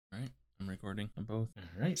recording on both.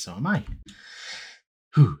 All right, so am I.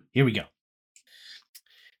 Whew, here we go.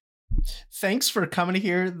 Thanks for coming to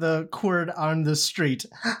hear the Quird on the street.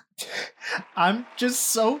 I'm just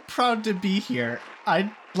so proud to be here.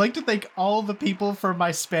 I'd like to thank all the people for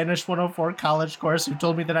my Spanish 104 college course who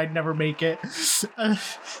told me that I'd never make it.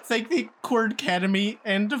 Thank the Quird Academy,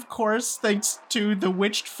 and of course, thanks to the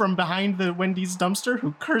witch from behind the Wendy's dumpster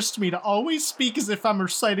who cursed me to always speak as if I'm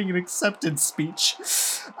reciting an acceptance speech.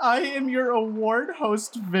 I am your award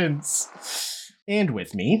host, Vince. And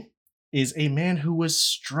with me is a man who was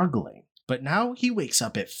struggling, but now he wakes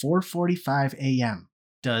up at 4:45 a.m.,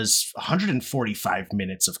 does 145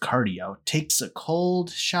 minutes of cardio, takes a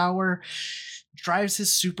cold shower, drives his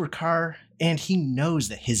supercar, and he knows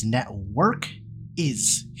that his net work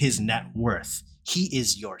is his net worth. He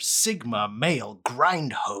is your Sigma male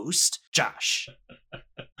grind host, Josh.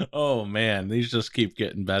 Oh man, these just keep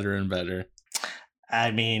getting better and better.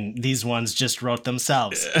 I mean, these ones just wrote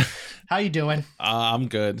themselves. How you doing? I'm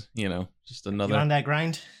good. Just another. You on that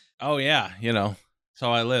grind? Oh yeah, that's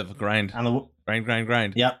how I live. Grind. On the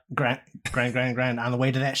Grind. Yep, grind. On the way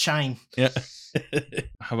to that shine. Yeah.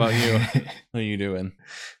 How about you? How are you doing?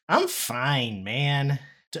 I'm fine, man.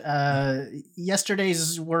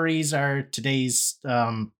 Yesterday's worries are today's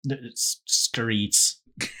streets.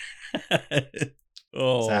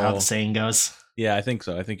 Oh, is that how the saying goes? Yeah, I think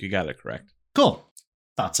so. I think you got it correct. Cool.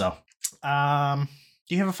 Thought so.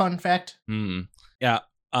 Do you have a fun fact? Yeah.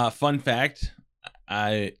 Fun fact.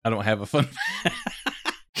 I don't have a fun fact.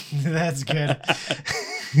 That's good.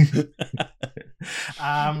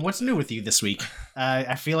 What's new with you this week?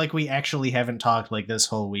 I feel like we actually haven't talked like this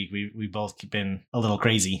whole week. We both been a little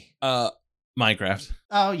crazy. Minecraft.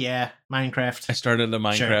 Oh yeah, Minecraft. I started a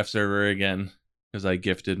Minecraft server again because I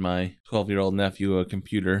gifted my 12-year-old nephew a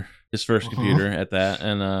computer, his first computer at that,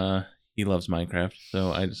 and he loves Minecraft.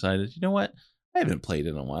 So I decided, you know what? I haven't played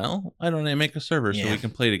in a while. Why don't I make a server so we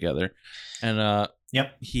can play together? And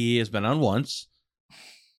he has been on once.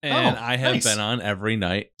 And I have been on every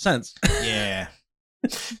night since. Yeah.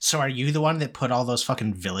 So are you the one that put all those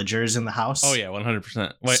fucking villagers in the house? Oh, yeah,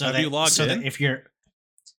 100%. Wait, so have you logged in? That if you're...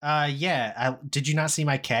 yeah. Did you not see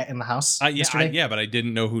my cat in the house yesterday? Yeah, but I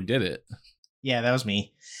didn't know who did it. Yeah, that was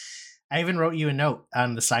me. I even wrote you a note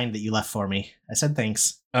on the sign that you left for me. I said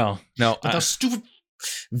thanks. Oh, no. But those stupid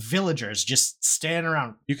villagers just standing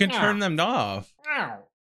around. You can turn them off.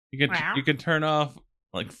 You can turn off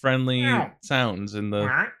like friendly sounds in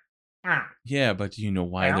the... Yeah, but do you know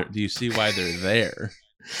why do you see why they're there?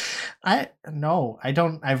 I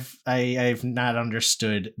don't. I've not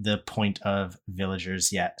understood the point of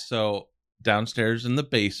villagers yet. So downstairs in the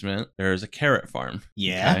basement, there's a carrot farm.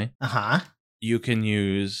 Yeah. Okay? You can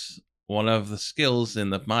use one of the skills in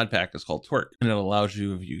the mod pack is called twerk, and it allows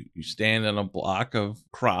you, if you stand on a block of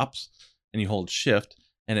crops and you hold shift,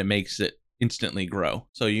 and it makes it instantly grow.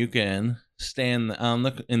 So you can stand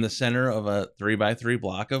in the center of a 3x3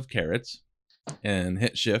 block of carrots and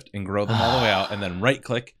hit shift and grow them all the way out, and then right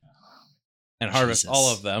click and harvest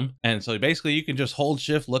all of them. And so basically you can just hold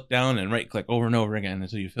shift, look down, and right click over and over again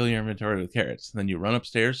until you fill your inventory with carrots. And then you run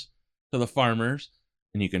upstairs to the farmers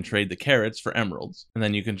and you can trade the carrots for emeralds. And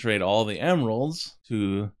then you can trade all the emeralds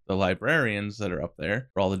to the librarians that are up there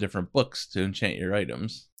for all the different books to enchant your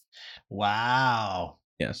items. Wow.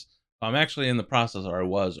 Yes. I'm actually in the process, or I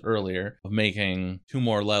was earlier, of making 2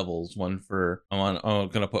 more levels. I'm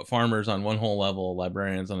going to put farmers on one whole level,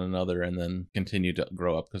 librarians on another, and then continue to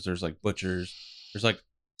grow up, because there's like butchers. There's like,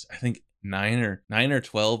 I think 9 or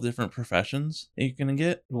 12 different professions that you can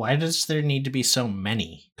get. Why does there need to be so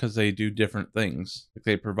many? Because they do different things. Like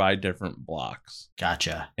they provide different blocks.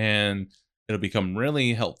 Gotcha. And it'll become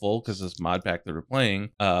really helpful because this mod pack that we're playing,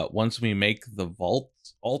 once we make the vault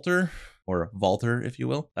altar, or vaulter, if you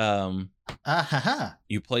will,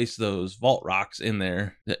 you place those vault rocks in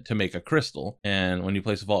there to make a crystal. And when you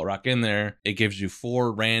place a vault rock in there, it gives you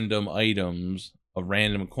 4 random items of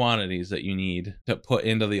random quantities that you need to put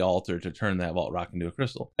into the altar to turn that vault rock into a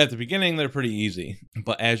crystal. At the beginning, they're pretty easy,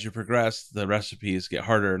 but as you progress, the recipes get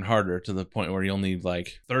harder and harder to the point where you'll need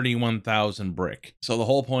like 31,000 brick. So the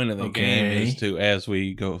whole point of the game is to, as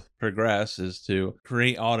we progress, is to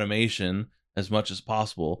create automation as much as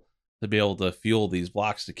possible to be able to fuel these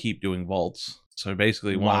blocks to keep doing vaults. So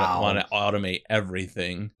basically want to automate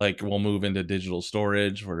everything. Like we'll move into digital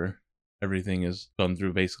storage where everything is done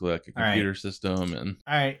through basically like a computer system. And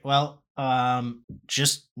all right, well,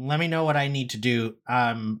 just let me know what I need to do.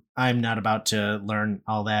 I'm not about to learn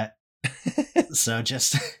all that. So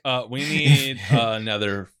just we need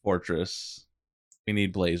another fortress. We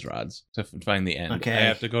need blaze rods to find the end. Okay. I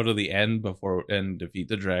have to go to the end and defeat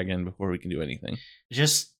the dragon before we can do anything.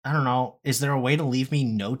 Just I don't know. Is there a way to leave me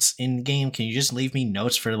notes in game? Can you just leave me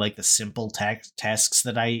notes for like the simple tasks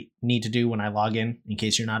that I need to do when I log in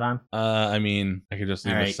case you're not on? I mean, I could just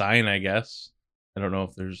leave a sign, I guess. I don't know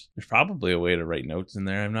if there's probably a way to write notes in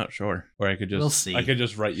there. I'm not sure. Or I could just, we'll see. I could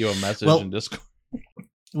just write you a message in Discord.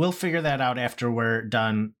 We'll figure that out after we're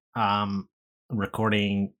done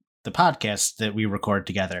recording the podcast that we record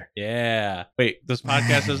together. Yeah. Wait, this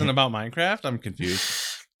podcast isn't about Minecraft? I'm confused.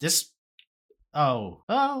 It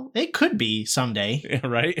could be someday. Yeah,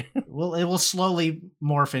 right? Well, it will slowly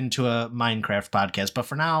morph into a Minecraft podcast, but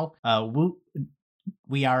for now,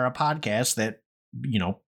 we are a podcast that,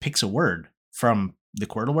 picks a word from the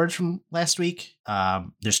Quirtle words from last week.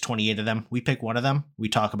 There's 28 of them. We pick one of them. We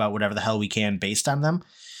talk about whatever the hell we can based on them.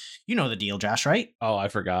 You know the deal, Josh, right? Oh, I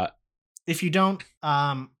forgot. If you don't,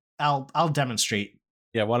 I'll demonstrate.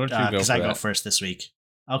 Yeah, why don't you go? Because I go first this week.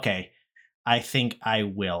 Okay, I think I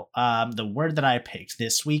will. The word that I picked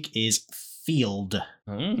this week is field.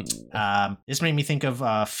 This made me think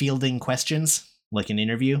of fielding questions, like an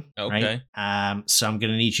interview. Okay. Right? So I'm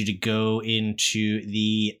gonna need you to go into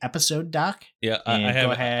the episode doc. Yeah, I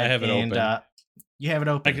have it open. You have it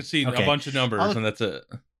open. I can see a bunch of numbers, and that's it.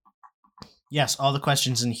 Yes, all the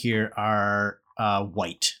questions in here are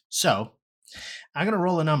white. So I'm gonna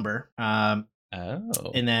roll a number. And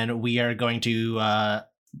then we are going to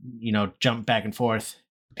jump back and forth,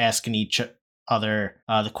 asking each other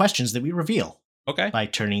the questions that we reveal. Okay. By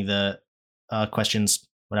turning the questions,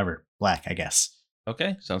 black, I guess.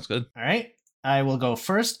 Okay, sounds good. All right. I will go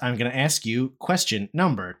first. I'm going to ask you question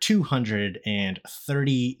number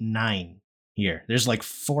 239 here. There's like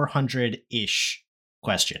 400-ish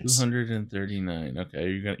questions. 239.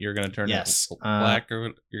 Okay, you're gonna turn it black,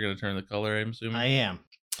 or you're gonna turn the color, I'm assuming? I am.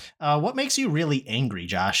 What makes you really angry,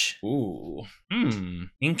 Josh? Ooh.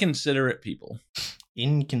 Inconsiderate people.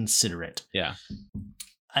 Inconsiderate. Yeah.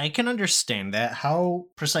 I can understand that. How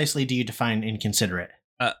precisely do you define inconsiderate?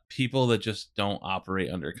 People that just don't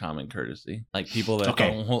operate under common courtesy. Like people that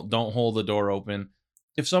don't hold the door open.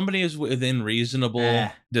 If somebody is within reasonable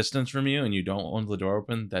distance from you and you don't hold the door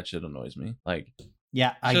open, that shit annoys me. Like,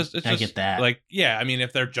 yeah, I get that. Like, yeah, I mean,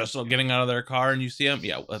 if they're just getting out of their car and you see them,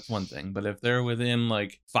 yeah, that's one thing. But if they're within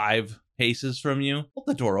like 5 paces from you, hold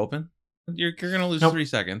the door open. You're gonna lose 3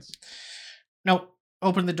 seconds. Nope.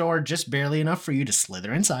 Open the door just barely enough for you to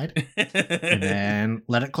slither inside, and then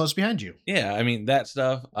let it close behind you. Yeah, I mean that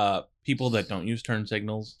stuff. People that don't use turn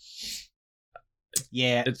signals.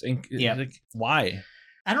 Yeah, it's like, why?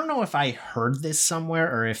 I don't know if I heard this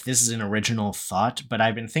somewhere or if this is an original thought, but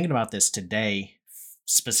I've been thinking about this today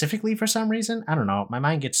specifically for some reason. I don't know. My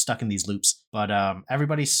mind gets stuck in these loops, but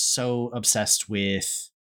everybody's so obsessed with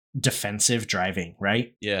defensive driving,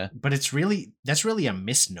 right? Yeah, but that's really a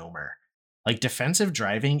misnomer. Like, defensive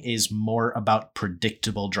driving is more about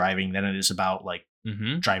predictable driving than it is about like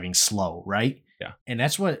driving slow, right? Yeah. And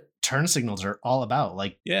that's what turn signals are all about.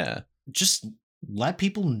 Like, yeah, just let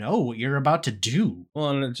people know what you're about to do. Well,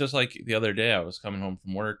 and it's just like the other day I was coming home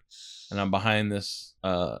from work and I'm behind this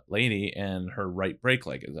lady and her right brake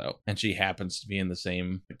light is out and she happens to be in the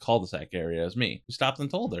same cul-de-sac area as me. We stopped and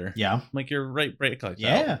told her. Yeah. I'm like, your right brake light's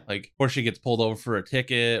out. Like, or she gets pulled over for a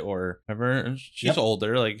ticket or whatever. And she's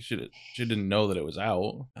older. Like, she didn't know that it was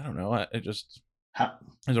out. I don't know. It just...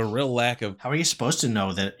 There's a real lack of... How are you supposed to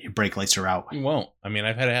know that your brake lights are out? You won't. I mean,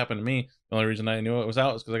 I've had it happen to me. The only reason I knew it was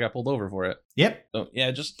out is because I got pulled over for it. Yep. So,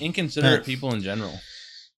 yeah, just inconsiderate people in general.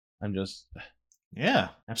 I'm just... Yeah,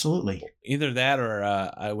 absolutely. Either that or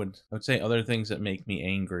I would say other things that make me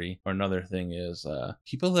angry. Or another thing is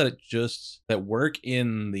people that work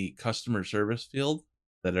in the customer service field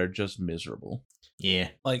that are just miserable. Yeah.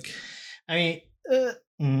 Like... I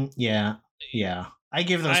mean, yeah. I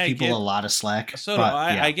give those people a lot of slack. So do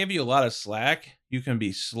I. Yeah. I give you a lot of slack. You can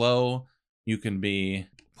be slow. You can be...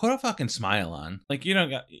 Put a fucking smile on. Like,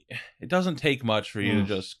 it doesn't take much for you to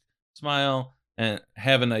just smile and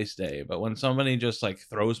have a nice day. But when somebody just like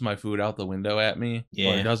throws my food out the window at me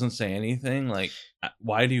or doesn't say anything, like,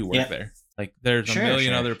 why do you work there? Like, there's a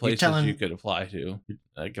million other places you could apply to.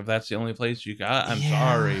 Like, if that's the only place you got, I'm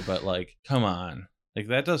sorry, but like, come on. Like,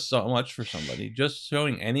 that does so much for somebody. Just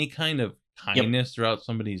showing any kind of kindness throughout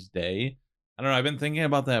somebody's day. I don't know. I've been thinking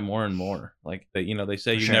about that more and more. Like, that, they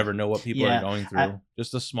say you never know what people are going through.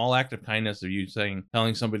 Just a small act of kindness of you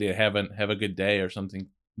telling somebody to have a good day or something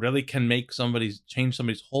really can change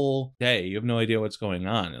somebody's whole day. You have no idea what's going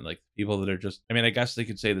on. And like people that are just, I mean, I guess they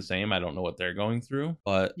could say the same. I don't know what they're going through,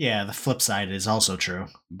 but yeah, the flip side is also true.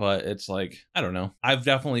 But it's like, I don't know. I've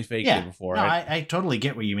definitely faked it before. No, I totally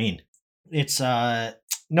get what you mean. It's,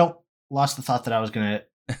 nope. Lost the thought that I was going to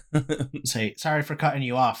say, sorry for cutting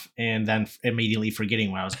you off, and then immediately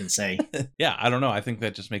forgetting what I was going to say. Yeah, I don't know. I think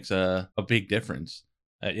that just makes a big difference.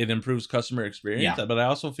 It improves customer experience, but I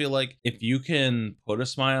also feel like if you can put a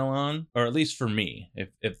smile on, or at least for me,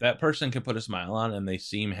 if that person can put a smile on and they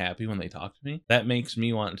seem happy when they talk to me, that makes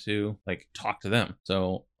me want to like talk to them.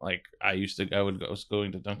 So like I was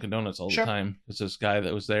going to Dunkin' Donuts all the time because this guy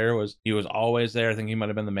that was there was always there. I think he might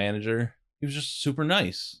have been the manager. He was just super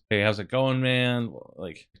nice. Hey, how's it going, man?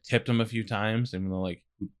 Like tipped him a few times, even though like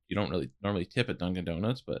you don't really normally tip at Dunkin'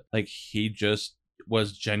 Donuts, but like he just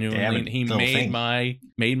was genuinely he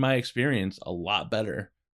made my experience a lot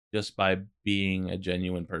better just by being a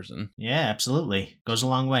genuine person. Yeah, absolutely. Goes a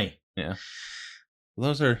long way. Yeah.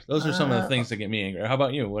 Those are some of the things that get me angry. How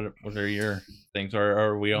about you? What are your things? Or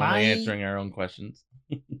are we only answering our own questions?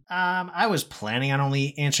 I was planning on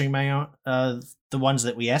only answering my own the ones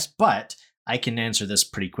that we asked, but I can answer this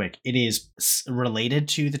pretty quick. It is related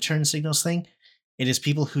to the turn signals thing. It is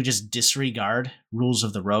people who just disregard rules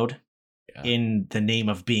of the road in the name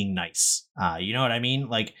of being nice. You know what I mean?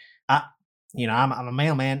 Like, I'm a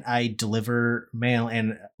mailman. I deliver mail,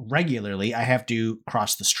 and regularly I have to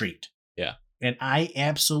cross the street. Yeah. And I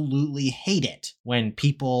absolutely hate it when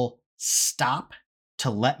people stop to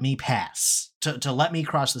let me pass, to let me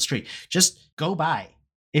cross the street. Just go by.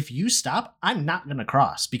 If you stop, I'm not going to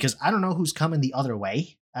cross because I don't know who's coming the other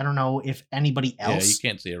way. I don't know if anybody else you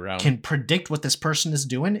can't see around. Can predict what this person is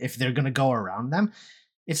doing, if they're going to go around them.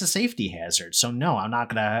 It's a safety hazard. So no, I'm not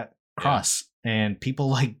going to cross. Yeah. And people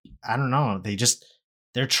like, I don't know,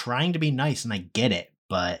 they're trying to be nice and I get it,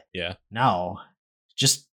 but no,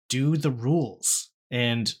 just do the rules.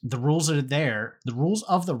 And the rules are there. The rules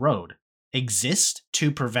of the road exist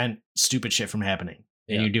to prevent stupid shit from happening.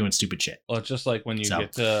 And you're doing stupid shit. Well, it's just like when you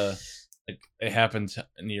get to, like, it happens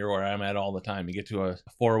near where I'm at all the time. You get to a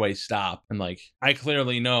 4-way stop, and like I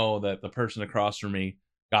clearly know that the person across from me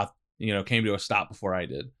came to a stop before I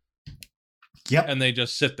did. Yep. And they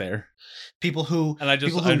just sit there. People who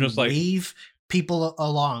wave people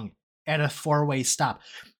along at a 4-way stop.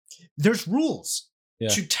 There's rules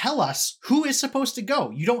to tell us who is supposed to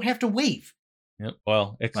go. You don't have to wave. Yep.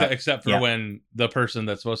 Well, except for when the person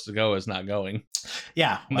that's supposed to go is not going.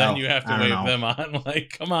 Yeah. And then you have to wave them on.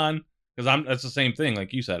 Like, come on. Because that's the same thing.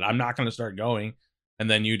 Like you said, I'm not going to start going. And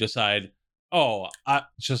then you decide, it's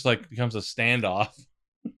just like becomes a standoff.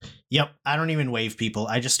 Yep. I don't even wave people.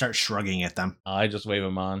 I just start shrugging at them. I just wave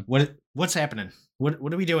them on. What's happening? What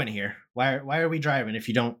are we doing here? Why are we driving if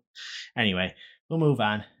you don't? Anyway, we'll move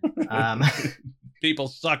on. People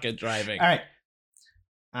suck at driving. All right.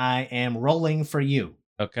 I am rolling for you.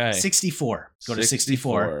 Okay. 64. Go to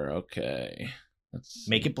 64. Okay. Let's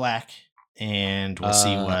make it black, and we'll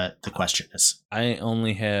see what the question is. I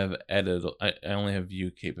only have I only have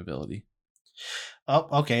view capability.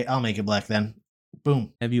 Oh, okay. I'll make it black then.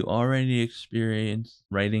 Boom. Have you already experienced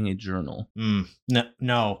writing a journal?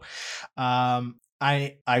 No.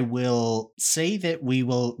 I will say that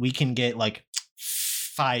we can get like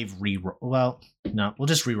 5 reroll. Well, no, we'll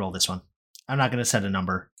just reroll this one. I'm not going to set a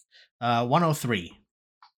number. 103.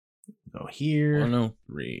 Go here.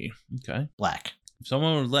 103. Okay. Black. If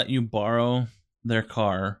someone would let you borrow their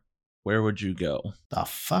car, where would you go? The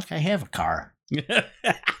fuck? I have a car.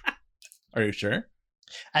 Are you sure?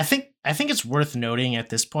 I think it's worth noting at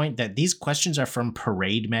this point that these questions are from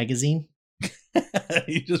Parade magazine.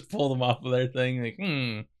 You just pull them off of their thing, like,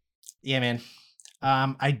 Yeah, man.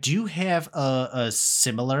 I do have a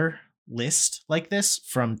similar list like this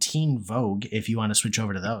from Teen Vogue if you want to switch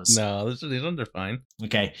over to those. No, these ones are fine.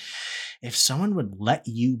 Okay. If someone would let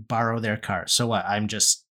you borrow their car. So what?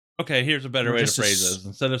 Okay, here's a better way to phrase this.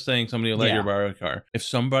 Instead of saying somebody will let you borrow a car, if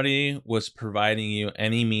somebody was providing you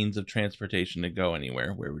any means of transportation to go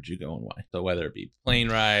anywhere, where would you go and why? So whether it be plane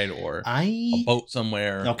ride or a boat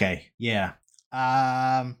somewhere. Okay, yeah.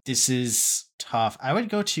 This is tough. I would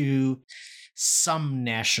go to some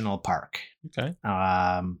national park. Okay.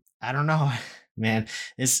 I don't know, man.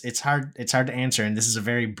 It's hard to answer, and this is a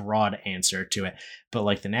very broad answer to it. But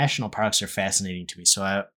like the national parks are fascinating to me,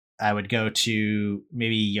 so I would go to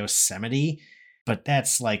maybe Yosemite, but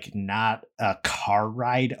that's like not a car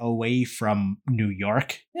ride away from New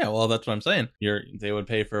York. Yeah, well, that's what I'm saying. They would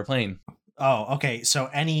pay for a plane. Oh, okay.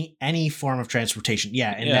 So any form of transportation.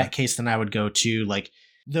 Yeah, in that case, then I would go to like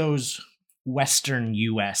those Western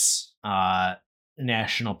U.S.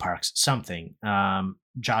 National parks, something.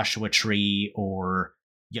 Joshua Tree or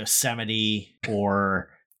Yosemite or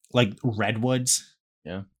like redwoods.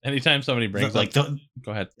 Yeah. Anytime somebody brings go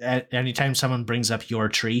ahead. Anytime someone brings up your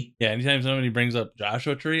tree. Yeah. Anytime somebody brings up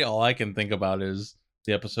Joshua Tree, all I can think about is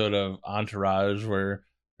the episode of Entourage where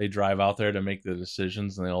they drive out there to make the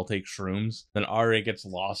decisions and they all take shrooms. Then Arya gets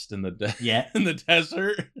lost in the in the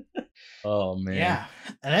desert. Oh man. Yeah.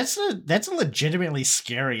 And that's a legitimately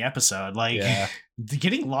scary episode. Like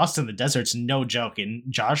getting lost in the desert's no joke. In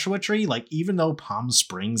Joshua Tree, like even though Palm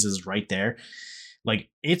Springs is right there, like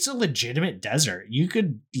it's a legitimate desert. You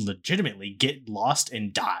could legitimately get lost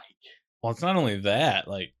and die. Well, it's not only that,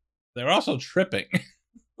 like they're also tripping.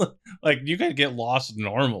 Like you could get lost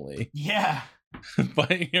normally. Yeah.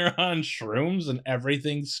 But you're on shrooms and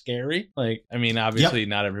everything's scary. Like, I mean, obviously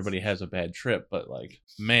not everybody has a bad trip, but like,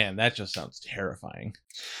 man, that just sounds terrifying.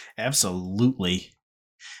 Absolutely.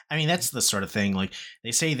 I mean, that's the sort of thing, like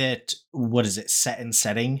they say that, what is it, set and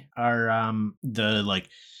setting are the like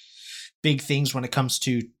big things when it comes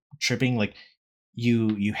to tripping. Like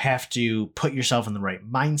you have to put yourself in the right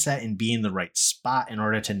mindset and be in the right spot in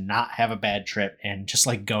order to not have a bad trip. And just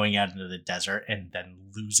like going out into the desert and then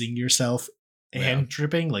losing yourself and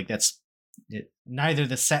tripping, like that's it. Neither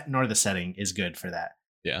the set nor the setting is good for that.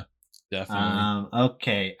 Yeah, definitely.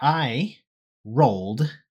 Okay, I rolled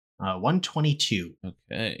 122.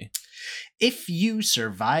 Okay. If you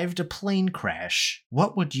survived a plane crash,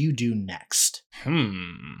 what would you do next? I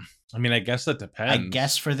mean, I guess that depends. I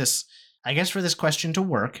guess for this question to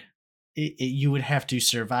work, you would have to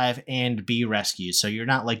survive and be rescued. So you're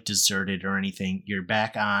not like deserted or anything. You're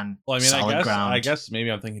back on solid ground. I guess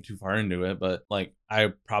maybe I'm thinking too far into it, but like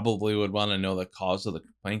I probably would want to know the cause of the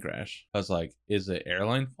plane crash. I was like, is it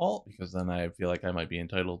airline fault? Because then I feel like I might be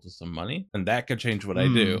entitled to some money, and that could change what I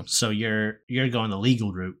do. So you're going the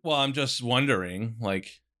legal route. Well, I'm just wondering,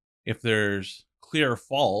 like, if there's clear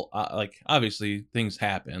fault, like obviously things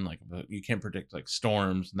happen, like you can't predict like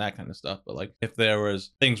storms and that kind of stuff, but like if there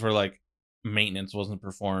was things where like maintenance wasn't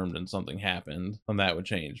performed and something happened, then that would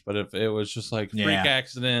change. But if it was just like freak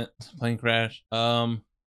accident, plane crash, I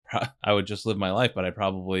would just live my life. But I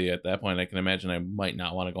probably at that point I can imagine I might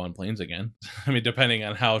not want to go on planes again. I mean, depending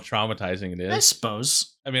on how traumatizing it is, I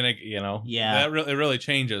suppose. I mean, it really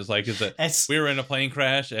changes. Like, is it we were in a plane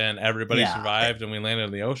crash and everybody survived and we landed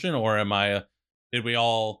in the ocean, or did we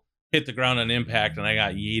all hit the ground on impact and I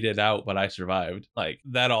got yeeted out, but I survived? Like,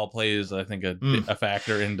 that all plays, I think, a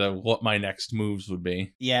factor into what my next moves would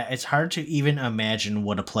be. Yeah, it's hard to even imagine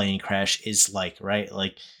what a plane crash is like, right?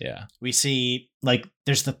 Like, we see, like,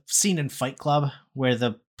 there's the scene in Fight Club where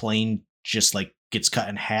the plane just, like, gets cut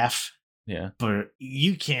in half. Yeah. But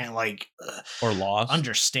you can't, like, or Lost,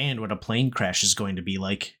 understand what a plane crash is going to be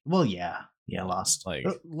like. Well, yeah, Lost. Like,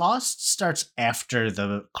 Lost starts after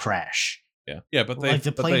the crash. Yeah, but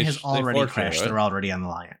the plane has already crashed. They're already on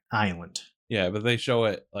the island. Yeah, but they show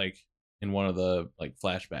it like in one of the like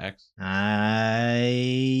flashbacks.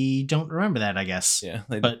 I don't remember that, I guess. Yeah,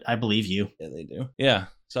 but I believe you. Yeah, they do. Yeah,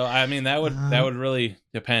 so I mean that would really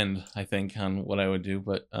depend, I think, on what I would do.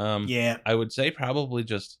 But I would say probably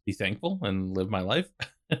just be thankful and live my life.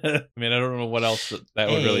 I mean, I don't know what else that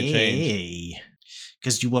would really change.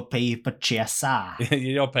 Because you will pay for chesa.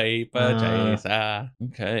 You'll pay for chesa.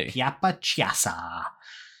 Okay. Piapa chesa.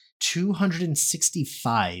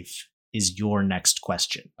 265 is your next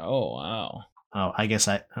question. Oh, wow. Oh, I guess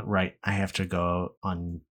I have to go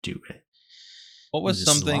undo it. What was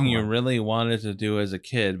something you really wanted to do as a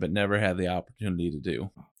kid but never had the opportunity to do?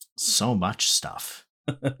 So much stuff.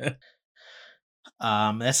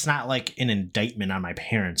 That's not like an indictment on my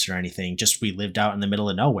parents or anything. Just we lived out in the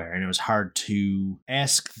middle of nowhere, and it was hard to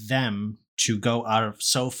ask them to go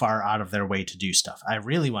so far out of their way to do stuff. I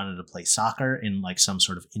really wanted to play soccer in like some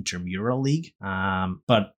sort of intramural league,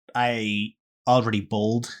 but I already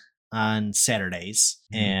bowled on Saturdays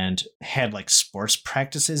and had like sports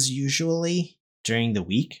practices usually during the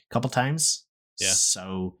week a couple times. Yeah.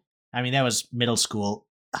 So, I mean, that was middle school.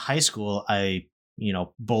 High school, I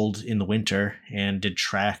bowled in the winter and did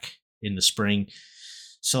track in the spring.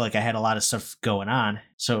 So like I had a lot of stuff going on.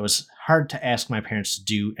 So it was hard to ask my parents to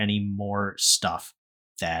do any more stuff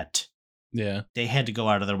that they had to go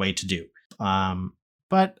out of their way to do.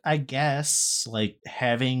 But I guess like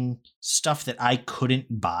having stuff that I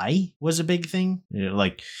couldn't buy was a big thing.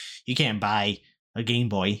 Like you can't buy a Game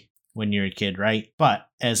Boy when you're a kid, right? But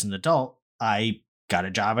as an adult, I got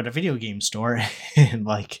a job at a video game store and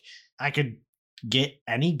like I could get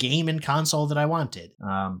any game and console that I wanted.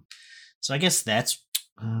 So I guess that's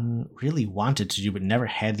really wanted to do, but never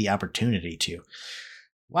had the opportunity to.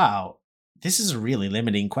 Wow, this is a really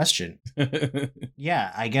limiting question.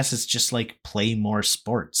 Yeah, I guess it's just like play more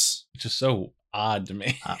sports. It's just so odd to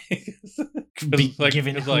me.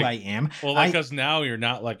 Given who I am. Well, because now you're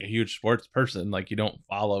not like a huge sports person. Like you don't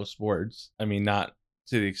follow sports. I mean, not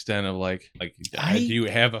to the extent of like do you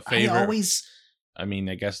have a favorite? I mean,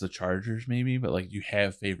 I guess the Chargers maybe, but like, you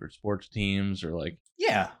have favorite sports teams or like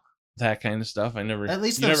that kind of stuff. At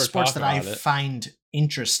least you the never sports talk that I about it. find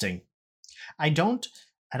interesting. I don't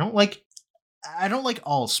like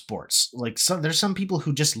all sports. Like, there's some people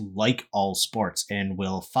who just like all sports and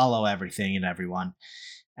will follow everything and everyone,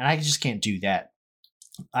 and I just can't do that.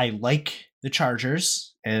 I like the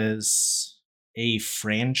Chargers as a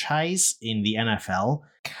franchise in the NFL,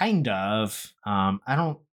 kind of.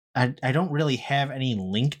 I don't really have any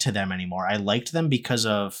link to them anymore. I liked them because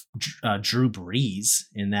of Drew Brees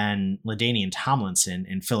and then LaDainian Tomlinson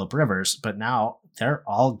and Phillip Rivers, but now they're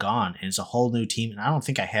all gone and it's a whole new team, and I don't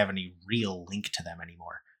think I have any real link to them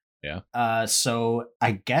anymore. Yeah. So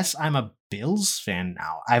I guess I'm a Bills fan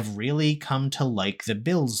now. I've really come to like the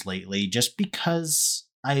Bills lately just because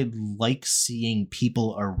I like seeing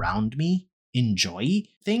people around me enjoy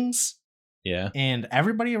things. Yeah. And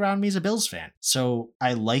everybody around me is a Bills fan. So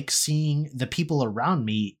I like seeing the people around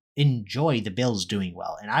me enjoy the Bills doing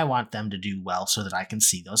well. And I want them to do well so that I can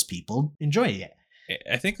see those people enjoying it.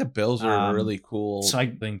 I think the Bills are a really cool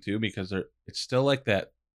thing too, because it's still like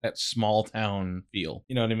that small town feel.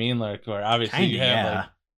 You know what I mean? Like, where obviously you have like,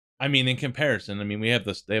 I mean, in comparison, I mean, they have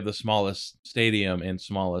the smallest stadium and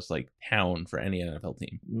smallest like town for any NFL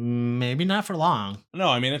team. Maybe not for long. No,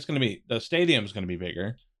 I mean, the stadium's going to be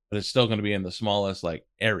bigger, but it's still going to be in the smallest like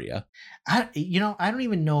area. I don't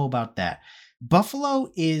even know about that.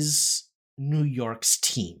 Buffalo is New York's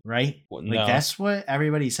team, right? Well, like, that's what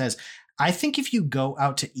everybody says. I think if you go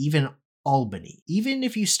out to even Albany, even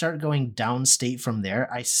if you start going downstate from there,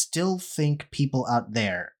 I still think people out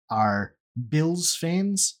there are Bills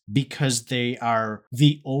fans because they are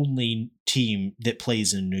the only team that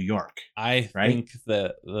plays in New York. I think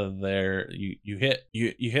that you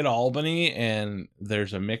hit Albany, and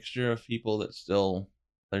there's a mixture of people that still,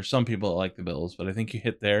 there's some people that like the Bills, but I think you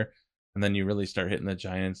hit there, and then you really start hitting the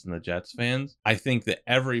Giants and the Jets fans. I think that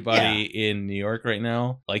everybody in New York right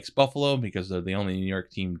now likes Buffalo because they're the only New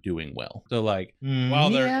York team doing well. So like, while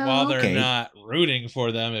they're not rooting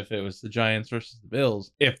for them, if it was the Giants versus the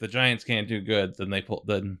Bills, if the Giants can't do good,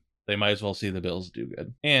 then they might as well see the Bills do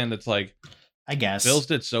good. And it's like, I guess Bills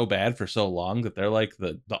did so bad for so long that they're like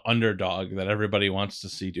the underdog that everybody wants to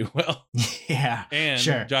see do well. Yeah. And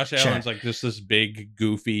Josh Allen's like just this big,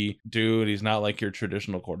 goofy dude. He's not like your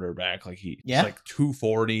traditional quarterback. Like he's like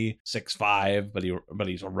 240, 6'5", but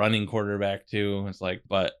he's a running quarterback too. It's like,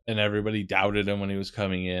 and everybody doubted him when he was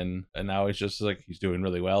coming in. And now he's just like, he's doing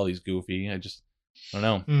really well. He's goofy. I don't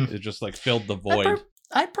know. It just like filled the void.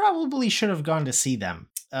 I probably should have gone to see them.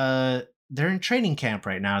 They're in training camp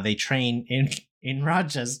right now. They train in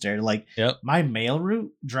Rochester. Like, my mail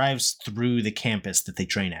route drives through the campus that they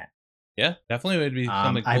train at. Yeah, definitely would be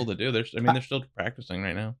something cool to do. They're still practicing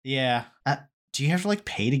right now. Yeah. Do you have to like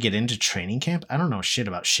pay to get into training camp? I don't know shit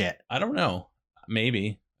about shit. I don't know.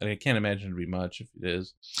 Maybe. I can't imagine it'd be much if it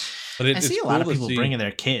is. But I see a lot of people bringing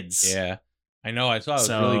their kids. Yeah, I know. I saw it was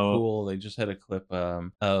really cool. They just had a clip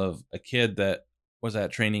of a kid that was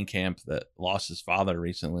at training camp that lost his father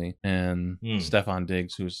recently, and Stephon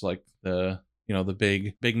Diggs, who's like the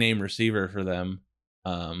big name receiver for them,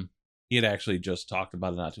 he had actually just talked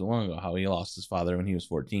about it not too long ago, how he lost his father when he was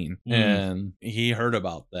 14, and he heard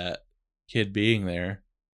about that kid being there,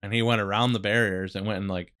 and he went around the barriers and went and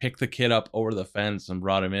like picked the kid up over the fence and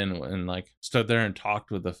brought him in, and like stood there and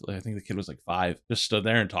talked with I think the kid was like 5, just stood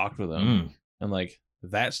there and talked with him, and like,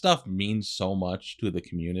 that stuff means so much to the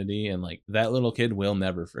community, and like, that little kid will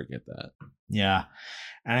never forget that. Yeah.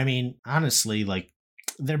 And I mean, honestly, like,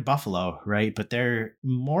 they're Buffalo, right? But they're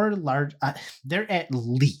more large. They're at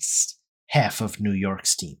least half of New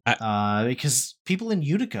York's team. Because people in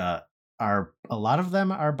Utica a lot of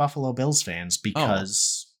them are Buffalo Bills fans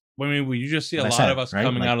because. I mean, you just see a lot of us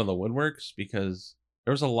coming out of the woodworks, because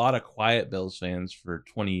there was a lot of quiet Bills fans for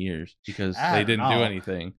 20 years because they didn't do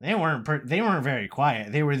anything. They weren't very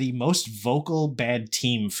quiet. They were the most vocal bad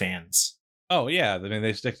team fans. Oh, yeah. I mean,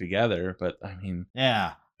 they stick together, but I mean,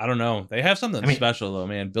 yeah. I don't know. They have something special, though,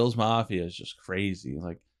 man. Bills Mafia is just crazy.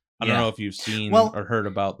 Like, I don't know if you've seen or heard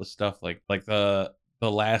about the stuff like the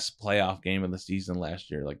last playoff game of the season last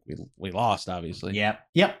year. Like, we lost, obviously. Yep.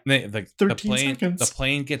 The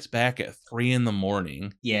plane gets back at 3 a.m.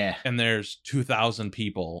 Yeah. And there's 2,000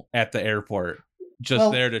 people at the airport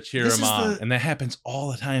just there to cheer him on. And that happens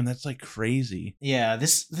all the time. That's like crazy. Yeah.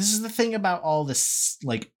 This is the thing about all this,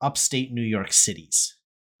 like, upstate New York cities.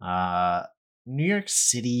 New York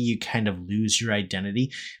City, you kind of lose your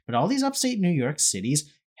identity, but all these upstate New York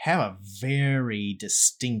cities have a very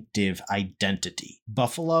distinctive identity.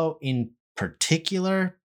 Buffalo in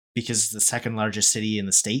particular because it's the second largest city in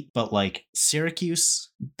the state. But like Syracuse,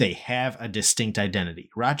 they have a distinct identity.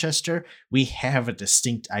 Rochester, we have a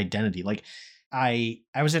distinct identity. Like I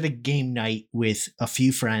was at a game night with a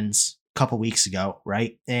few friends a couple weeks ago,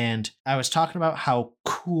 right? And I was talking about how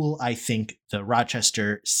cool I think the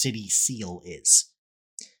Rochester city seal is.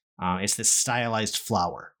 It's this stylized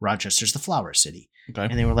flower. Rochester's the flower city. Okay.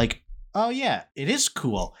 And they were like, oh yeah, it is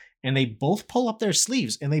cool. And they both pull up their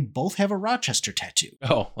sleeves and they both have a Rochester tattoo.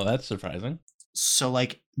 Oh, well, that's surprising. So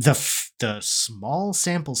like the small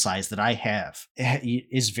sample size that I have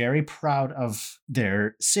is very proud of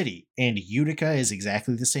their city, and Utica is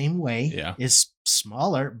exactly the same way. Yeah, it's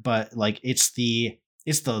smaller, but like it's the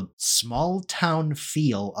small town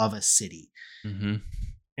feel of a city,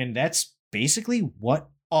 and that's basically what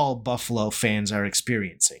all Buffalo fans are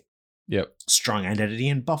experiencing. Yep. Strong identity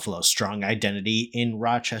in Buffalo, strong identity in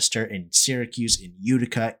Rochester, in Syracuse, in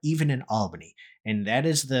Utica, even in Albany, and that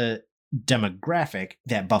is the demographic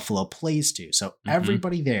that Buffalo plays to. So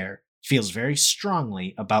everybody there feels very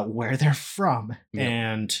strongly about where they're from,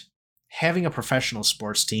 and having a professional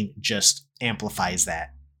sports team just amplifies that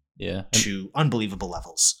to unbelievable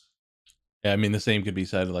levels. Yeah, I mean, the same could be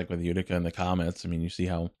said like with Utica and the Comets. I mean, you see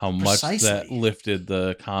how much that lifted the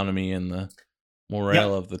economy and the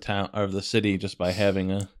morale of the town, of the city, just by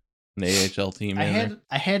having an AHL team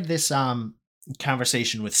I had this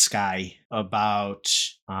conversation with Sky about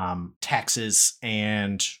taxes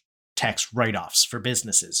and tax write-offs for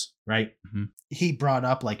businesses, right? He brought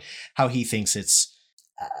up like how he thinks it's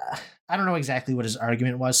I don't know exactly what his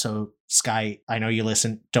argument was, so Sky, I know you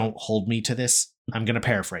listen, don't hold me to this. I'm going to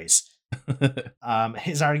paraphrase.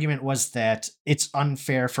 His argument was that it's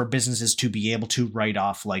unfair for businesses to be able to write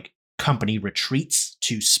off like company retreats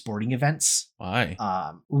to sporting events. Why?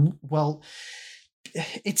 Well,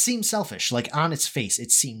 it seems selfish. Like on its face,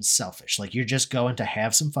 it seems selfish. Like you're just going to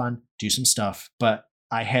have some fun, do some stuff. But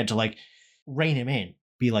I had to like rein him in,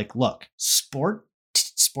 be like, look,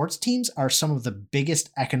 sports teams are some of the biggest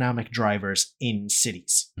economic drivers in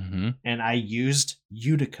cities. And I used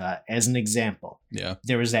Utica as an example. Yeah.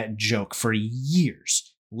 There was that joke for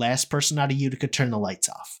years. Last person out of Utica turned the lights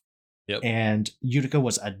off. Yep. And Utica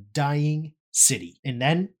was a dying city. And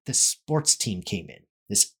then the sports team came in.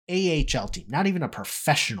 This AHL team, not even a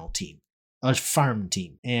professional team, a farm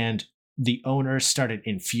team. And the owners started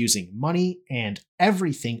infusing money, and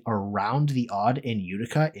everything around the Odd in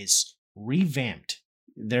Utica is revamped.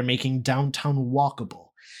 They're making downtown walkable.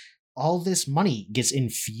 All this money gets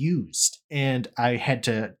infused. And I had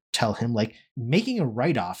to tell him, like, making a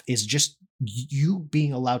write-off is just you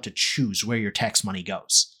being allowed to choose where your tax money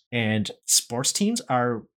goes. And sports teams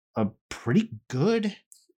are a pretty good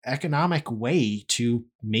economic way to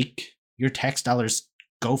make your tax dollars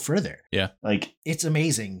go further. Yeah. Like, it's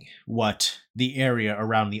amazing what the area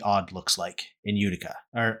around the Odd looks like in Utica.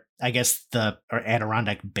 Or I guess or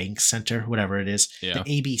Adirondack Bank Center, whatever it is. Yeah.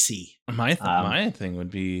 The ABC. My thing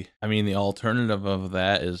would be, I mean, the alternative of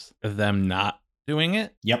that is them not doing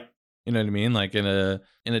it. Yep. You know what I mean? Like in a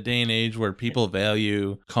day and age where people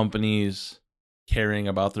value companies caring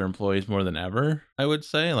about their employees more than ever, I would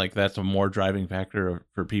say, like, that's a more driving factor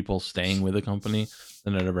for people staying with a company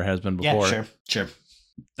than it ever has been before. Yeah, sure.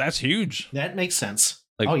 That's huge. That makes sense.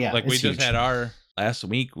 Like, oh yeah, like we just had last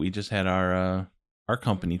week. We just had our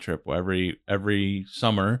company trip. Every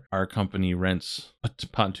summer, our company rents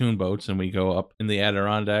pontoon boats, and we go up in the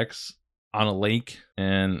Adirondacks on a lake,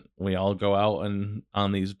 and we all go out and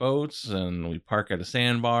on these boats, and we park at a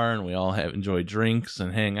sandbar, and we all enjoy drinks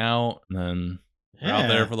and hang out, and then we're out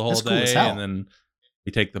there for the whole day, and then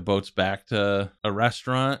we take the boats back to a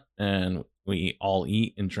restaurant, and we all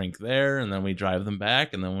eat and drink there, and then we drive them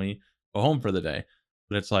back, and then we go home for the day.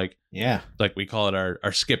 But it's like, like we call it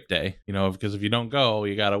our skip day, you know, because if you don't go,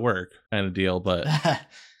 you got to work kind of deal. But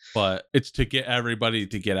but it's to get everybody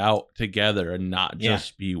to get out together and not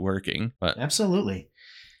just be working. But absolutely.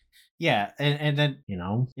 Yeah, and then, you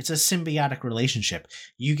know, it's a symbiotic relationship.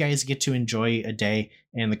 You guys get to enjoy a day,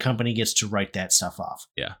 and the company gets to write that stuff off.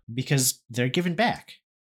 Yeah. Because they're giving back.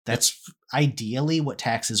 That's ideally what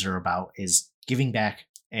taxes are about, is giving back,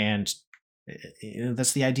 and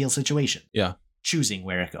that's the ideal situation. Yeah. Choosing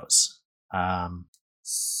where it goes.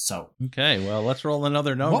 So. Okay, well, let's roll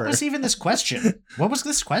another number. What was even this question? What was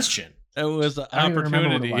this question? It was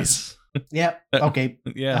opportunities. Yeah. Okay.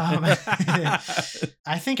 Yeah.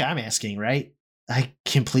 I think I'm asking, right? I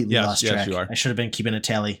completely lost track. Yes, you are. I should have been keeping a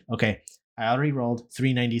tally. Okay. I already rolled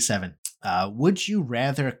 397. Would you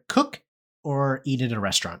rather cook or eat at a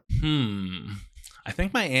restaurant? I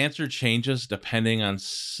think my answer changes depending on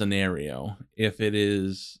scenario. If it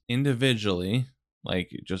is individually,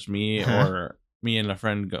 like just me or me and a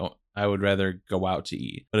friend go, I would rather go out to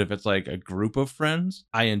eat. But if it's like a group of friends,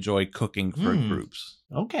 I enjoy cooking for groups.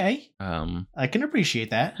 Okay. I can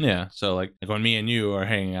appreciate that. Yeah. So like when me and you are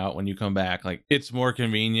hanging out, when you come back, like it's more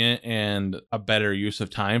convenient and a better use of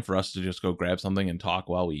time for us to just go grab something and talk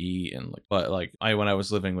while we eat. And like, but like when I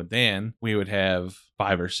was living with Dan, we would have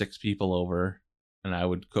 5 or 6 people over. And I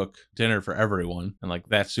would cook dinner for everyone. And like,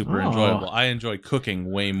 that's super enjoyable. I enjoy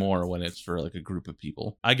cooking way more when it's for like a group of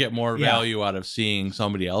people. I get more value out of seeing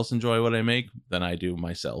somebody else enjoy what I make than I do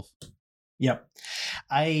myself. Yep.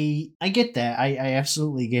 I get that. I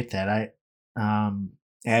absolutely get that.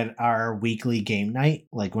 At our weekly game night,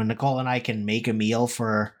 like when Nicole and I can make a meal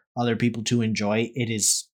for other people to enjoy, it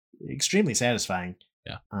is extremely satisfying.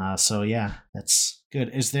 Yeah. So yeah, that's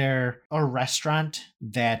good. Is there a restaurant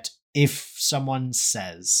that if someone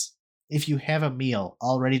says, if you have a meal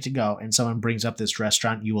all ready to go and someone brings up this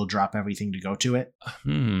restaurant, you will drop everything to go to it?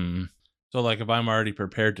 So like if I'm already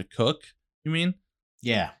prepared to cook, you mean?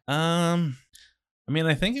 Yeah. I mean,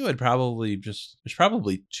 I think it would probably there's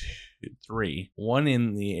probably 3. One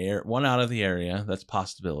in the air, one out of the area. That's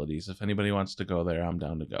possibilities. If anybody wants to go there, I'm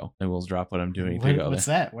down to go. I will drop what I'm doing to go What's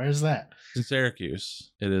there. that? Where's that? It's in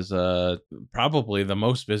Syracuse. It is probably the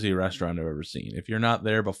most busy restaurant I've ever seen. If you're not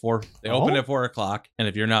there before, they open at 4:00, and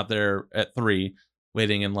if you're not there at 3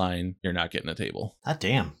 waiting in line, you're not getting a table. Ah,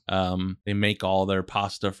 damn. They make all their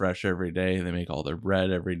pasta fresh every day. They make all their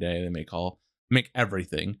bread every day. They make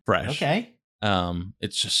everything fresh. Okay.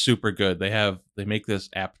 It's just super good. They make this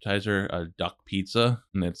appetizer, a duck pizza,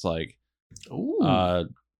 and it's like, I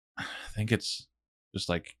think it's just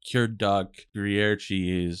like cured duck, Gruyere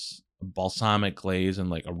cheese, balsamic glaze,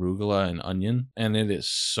 and like arugula and onion, and it is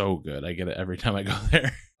so good. I get it every time I go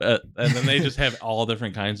there. And then they just have all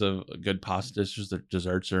different kinds of good pasta dishes. Their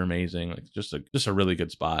desserts are amazing. Like just a really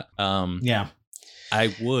good spot. Yeah.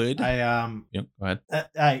 Go ahead.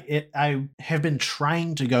 I have been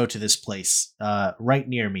trying to go to this place right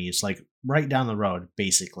near me. It's like right down the road,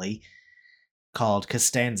 basically, called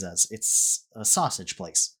Costanza's. It's a sausage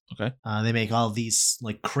place. Okay. They make all these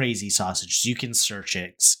like crazy sausages. You can search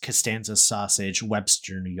it. It's Costanza's Sausage,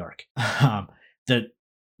 Webster, New York. The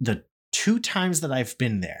 2 times that I've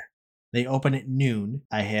been there, they open at noon.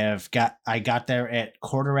 I got there at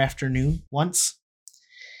 1:15 once,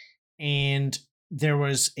 and there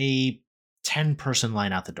was a 10-person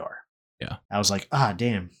line out the door. Yeah. I was like,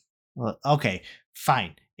 damn. Well, okay,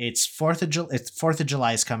 fine. It's 4th of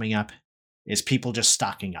July is coming up. Is people just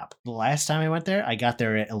stocking up? The last time I went there, I got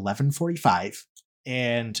there at 11:45,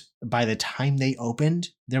 and by the time they opened,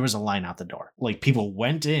 there was a line out the door. Like people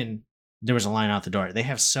went in, there was a line out the door. They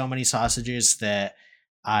have so many sausages that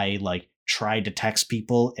I like tried to text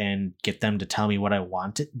people and get them to tell me what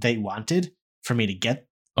they wanted for me to get.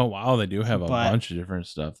 Oh wow, they do have a bunch of different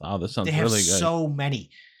stuff. Oh, this sounds really good. They have so many.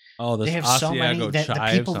 Oh, this Asiago that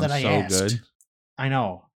the people that I asked, good. I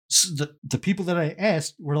know. So the people that I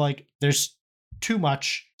asked were like, "There's too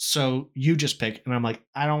much, so you just pick." And I'm like,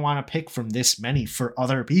 I don't want to pick from this many for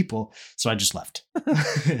other people, so I just left.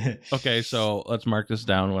 Okay, so let's mark this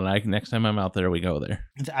down. Next time I'm out there, we go there.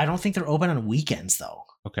 I don't think they're open on weekends though.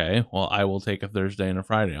 Okay, well, I will take a Thursday and a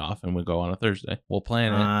Friday off, and we go on a Thursday. We'll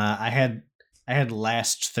plan it. I had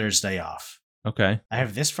last Thursday off. Okay. I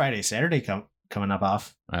have this Friday, Saturday coming up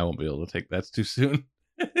off. I won't be able to take that too soon.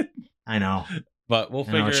 I know. But we'll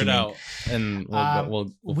figure it out, and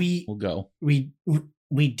we'll go. We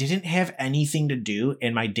didn't have anything to do,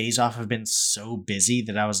 and my days off have been so busy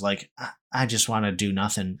that I was like, I just want to do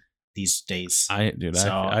nothing these days. I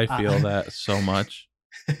feel that so much.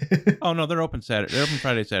 Oh no, they're open Saturday. They're open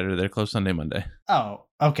Friday, Saturday. They're closed Sunday, Monday. Oh,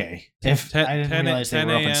 okay. I didn't realize they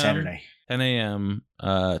were open Saturday. 10 a.m.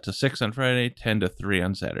 To 6 on Friday, 10 to 3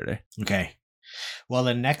 on Saturday. Okay. Well,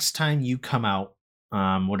 the next time you come out,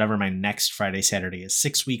 whatever my next Friday, Saturday is,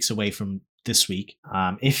 6 weeks away from this week.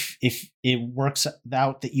 If it works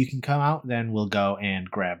out that you can come out, then we'll go and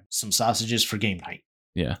grab some sausages for game night.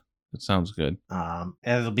 Yeah, that sounds good.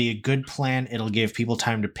 It'll be a good plan. It'll give people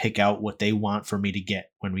time to pick out what they want for me to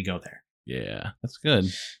get when we go there. Yeah, that's good.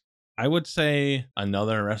 I would say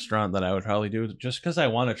another restaurant that I would probably do just because I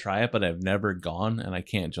want to try it, but I've never gone and I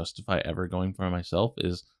can't justify ever going for myself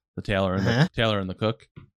is the Taylor and the Cook.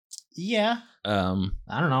 Yeah. I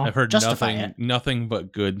don't know. I've heard nothing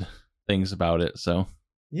but good things about it. So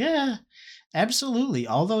yeah, absolutely.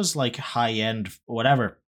 All those like high end,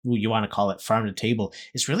 whatever you want to call it, farm to table.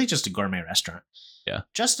 It's really just a gourmet restaurant. Yeah.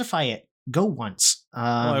 Justify it. Go once.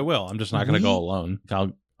 I will. I'm just not going to go alone.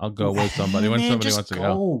 I'll go with somebody when somebody wants to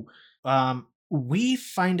go. we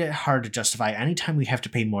find it hard to justify anytime we have to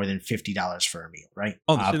pay more than $50 for a meal, right?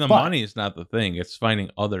 Oh, see, the money is not the thing. It's finding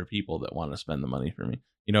other people that want to spend the money for me.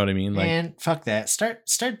 You know what I mean? Like, man, fuck that.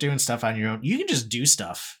 Start doing stuff on your own. You can just do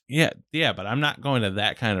stuff. Yeah, but I'm not going to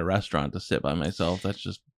that kind of restaurant to sit by myself. That's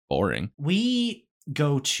just boring. We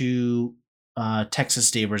go to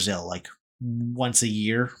Texas de Brazil like once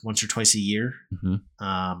or twice a year.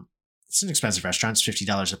 Mm-hmm. It's an expensive restaurant. It's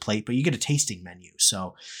 $50 a plate, but you get a tasting menu.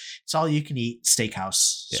 So it's all you can eat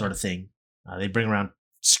steakhouse sort of thing. They bring around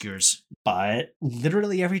skewers. But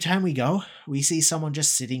literally every time we go, we see someone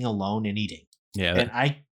just sitting alone and eating. Yeah. And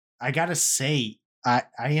I gotta say, I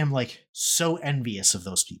am like so envious of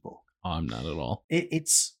those people. Oh, I'm not at all. I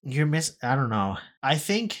don't know. I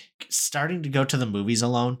think starting to go to the movies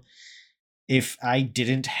alone, if I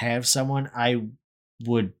didn't have someone, I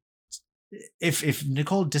would. If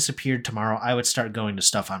Nicole disappeared tomorrow, I would start going to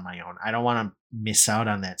stuff on my own. I don't want to miss out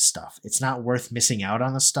on that stuff. It's not worth missing out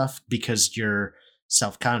on the stuff because you're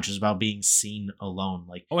self-conscious about being seen alone.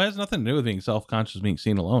 Like, it has nothing to do with being self-conscious, being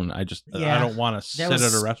seen alone. I don't want to sit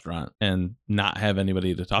at a restaurant and not have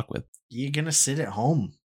anybody to talk with. You're gonna sit at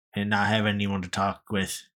home and not have anyone to talk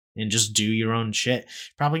with and just do your own shit.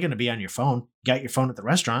 Probably gonna be on your phone. You got your phone at the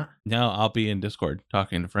restaurant. No, I'll be in Discord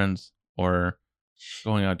talking to friends or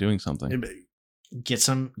going out doing something. Get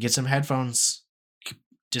some headphones.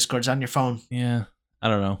 Discord's on your phone. Yeah, I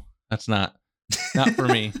don't know. That's not for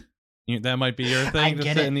me. That might be your thing to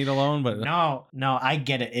sit and eat alone, but no, I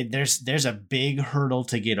get it. There's a big hurdle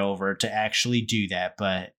to get over to actually do that,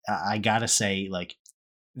 but I gotta say, like,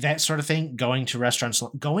 that sort of thing, going to restaurants,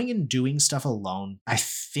 going and doing stuff alone, I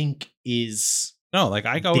think is like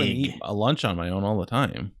I go and eat a lunch on my own all the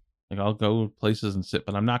time. Like, I'll go places and sit,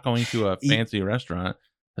 but I'm not going to a fancy restaurant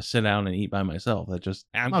to sit down and eat by myself.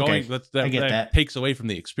 That takes away from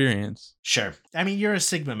the experience. Sure. I mean, you're a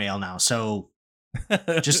Sigma male now, so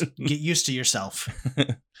just get used to yourself.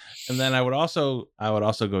 And then I would also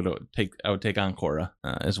take on Cora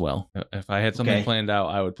as well. If I had something planned out,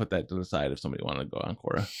 I would put that to the side if somebody wanted to go on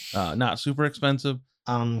Cora. Not super expensive.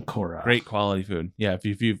 Cora. Great quality food. Yeah,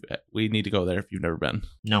 we need to go there if you've never been.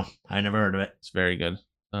 No, I never heard of it. It's very good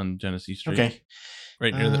on Genesee Street. Okay.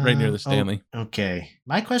 Right near the Stanley. Okay.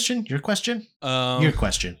 My question? Your question? Your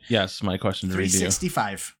question. Yes, my question to read you.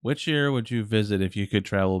 365. Which year would you visit if you could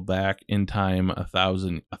travel back in time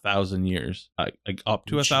 1,000 years? Up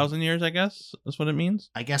to 1,000 years, I guess. That's what it means.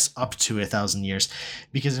 I guess up to 1,000 years.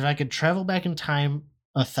 Because if I could travel back in time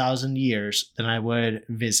 1,000 years, then I would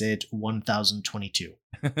visit 1022.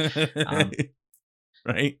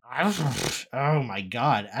 Right? Oh my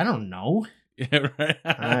God. I don't know. Yeah, right.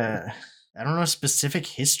 I don't know specific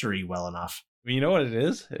history well enough. You know what it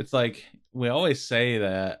is? It's like we always say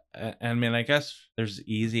that. I mean, I guess there's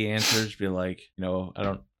easy answers. Be like, I don't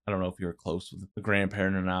know if you're close with a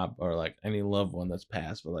grandparent or not, or like any loved one that's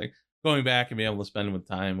passed. But like going back and being able to spend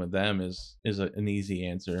time with them is an easy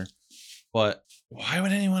answer. But why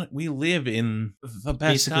would anyone? We live in the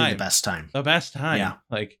best time. Basically, the best time. The best time. Yeah.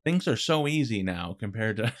 Like, things are so easy now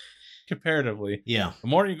comparatively. Yeah. The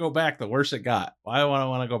more you go back, the worse it got. Why would I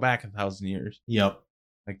want to go back 1,000 years? Yep.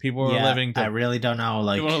 Like, people were living I really don't know.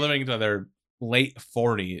 Like, people were living to their late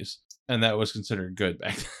 40s, and that was considered good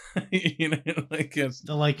back then.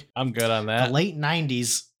 I'm good on that. The late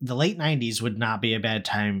 90s would not be a bad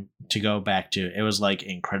time to go back to. It was like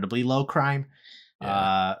incredibly low crime.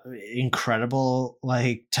 Yeah. Incredible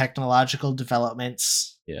like technological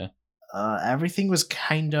developments. Yeah. Everything was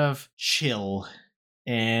kind of chill.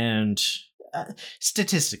 And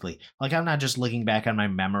statistically, like, I'm not just looking back on my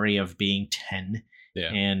memory of being 10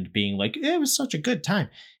 and being like, it was such a good time.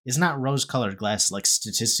 It's not rose-colored glass. Like,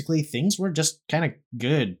 statistically, things were just kind of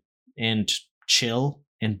good and chill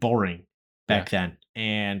and boring back then.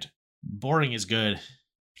 And boring is good.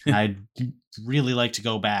 I'd really like to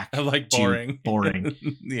go back. I like boring. Boring.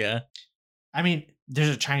 Yeah. I mean, there's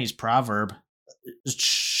a Chinese proverb,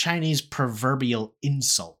 Chinese proverbial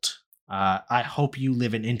insult. I hope you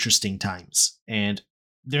live in interesting times. And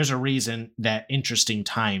there's a reason that interesting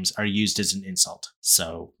times are used as an insult.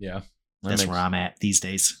 So yeah, that's where I'm at these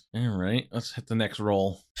days. All right, let's hit the next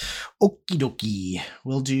roll. Okie dokie.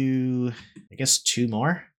 We'll do, I guess, 2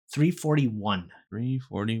 more. 341.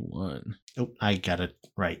 341. Oh, I got it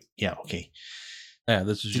right. Yeah, okay. Yeah,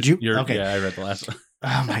 this is okay. Yeah, I read the last one.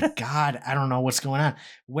 Oh my God, I don't know what's going on.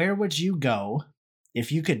 Where would you go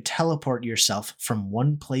if you could teleport yourself from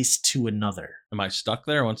one place to another? Am I stuck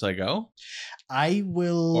there once I go? I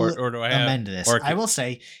will or do I amend this. I will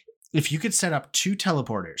say, if you could set up 2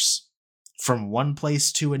 teleporters from one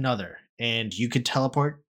place to another, and you could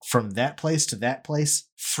teleport from that place to that place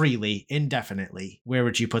freely, indefinitely, where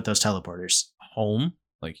would you put those teleporters? home,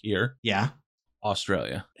 like here. Yeah.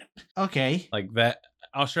 Australia. Okay. Like that.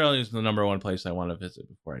 Australia is the number one place I want to visit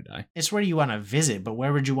before I die. It's where you want to visit, but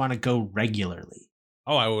where would you want to go regularly?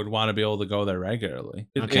 Oh, I would want to be able to go there regularly.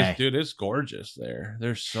 Okay. Dude, it's gorgeous there.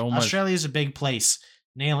 There's so much. Australia's a big place.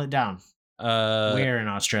 Nail it down. Where in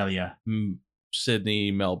Australia?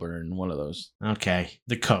 Sydney, Melbourne, one of those. Okay.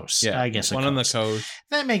 The coast. Yeah, I guess one on the coast.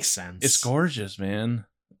 That makes sense. It's gorgeous, man.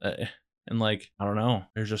 And like, I don't know.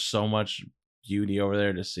 There's just so much beauty over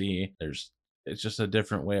there to see. It's just a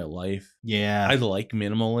different way of life. Yeah. I like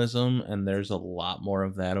minimalism, and there's a lot more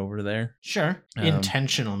of that over there. Sure.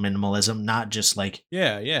 Intentional minimalism, not just like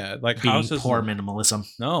like being houses. Poor minimalism.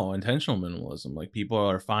 No, intentional minimalism. Like people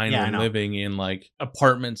are fine with living in like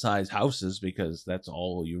apartment-sized houses because that's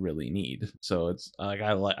all you really need. So it's like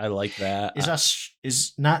I like that.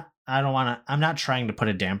 I'm not trying to put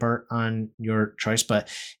a damper on your choice, but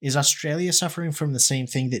is Australia suffering from the same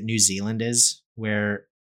thing that New Zealand is, where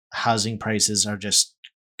housing prices are just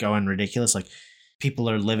going ridiculous? Like people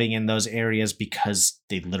are living in those areas because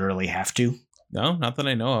they literally have to. No, not that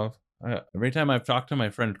I know of. Every time I've talked to my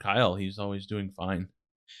friend Kyle, he's always doing fine.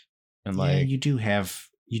 And like you do have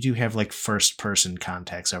like first person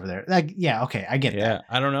contacts over there. Like okay, I get that. Yeah,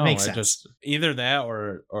 I don't know. Makes sense. Just either that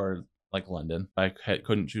or like London. If I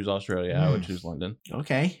couldn't choose Australia, I would choose London.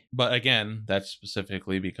 Okay. But again, that's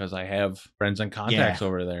specifically because I have friends and contacts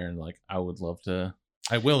over there, and like I would love to.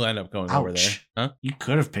 I will end up going over there. Huh? You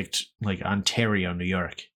could have picked like Ontario, New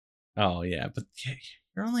York. Oh yeah, but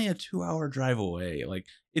you're only a 2-hour drive away. Like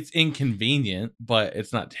it's inconvenient, but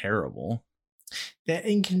it's not terrible. That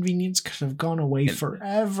inconvenience could have gone away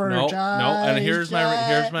forever. No, and here's my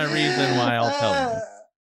reason why I'll tell you.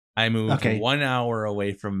 I moved 1 hour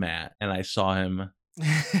away from Matt, and I saw him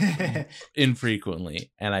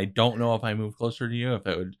infrequently. And I don't know if I moved closer to you, if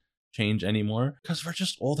it would change anymore, because we're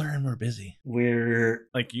just older and we're busy. We're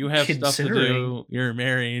like, you have stuff to do. You're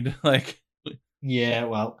married. Like, yeah,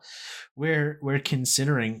 well, we're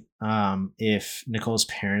considering if Nicole's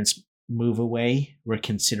parents move away, we're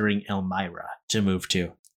considering Elmira to move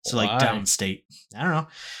to. So like downstate. I don't know.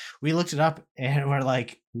 We looked it up and we're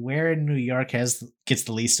like, where in New York gets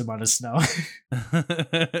the least amount of snow?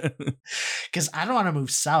 Because I don't want to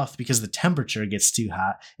move south because the temperature gets too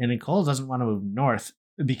hot, and Nicole doesn't want to move north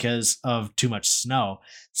because of too much snow.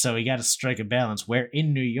 So we got to strike a balance. Where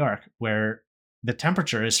in New York, where the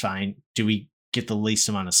temperature is fine, do we get the least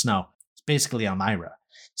amount of snow? It's basically Elmira.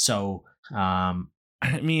 So I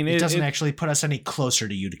mean, it doesn't actually put us any closer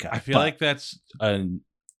to Utica. I feel like that's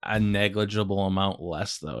a negligible amount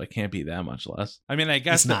less, though. It can't be that much less. I mean, I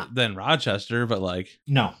guess than Rochester, but like,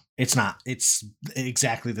 no, it's not. It's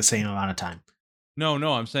exactly the same amount of time. No,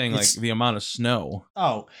 I'm saying like the amount of snow.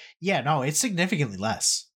 Oh, yeah, no, it's significantly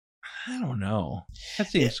less. I don't know. That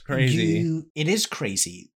seems crazy. It is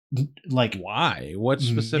crazy. Like, why? What's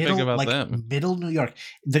specific about them? Middle New York.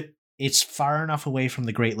 It's far enough away from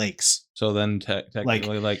the Great Lakes. So then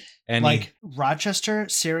technically like Rochester,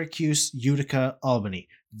 Syracuse, Utica, Albany.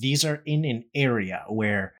 These are in an area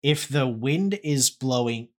where if the wind is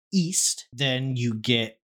blowing east, then you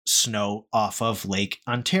get snow off of Lake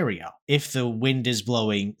Ontario. If the wind is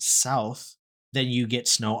blowing south, then you get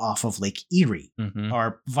snow off of Lake Erie,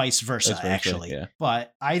 or vice versa, actually. Yeah.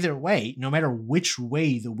 But either way, no matter which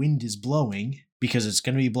way the wind is blowing, because it's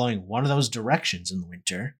going to be blowing one of those directions in the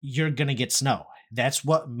winter, you're going to get snow. That's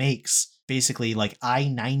what makes basically like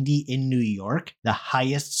I-90 in New York the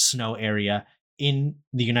highest snow area in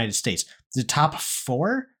the United States. The top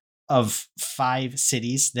 4 of 5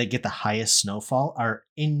 cities that get the highest snowfall are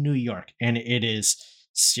in New York, and it is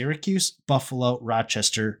Syracuse, Buffalo,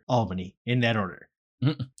 Rochester, Albany, in that order.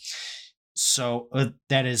 So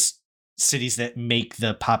that is cities that make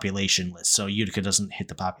the population list. So Utica doesn't hit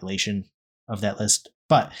the population of that list,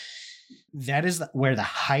 but that is where the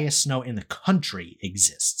highest snow in the country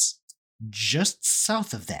exists. Just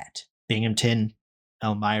south of that, Binghamton,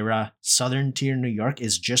 Elmira, southern tier New York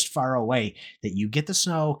is just far away that you get the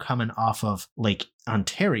snow coming off of Lake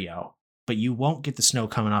Ontario, but you won't get the snow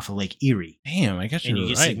coming off of Lake Erie. Damn, I guess you're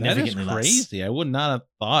right. That is crazy. Less. I would not have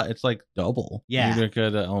thought it's like double. Yeah. Utica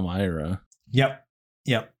to Elmira. Yep.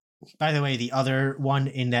 By the way, the other one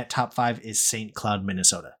in that top 5 is St. Cloud,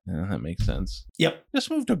 Minnesota. Yeah, that makes sense. Yep.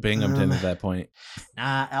 Just move to Binghamton at that point.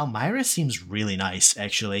 Elmira seems really nice,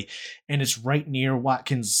 actually. And it's right near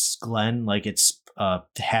Watkins Glen. Like, it's a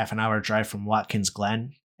half an hour drive from Watkins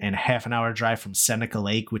Glen and a half an hour drive from Seneca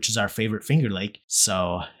Lake, which is our favorite Finger Lake.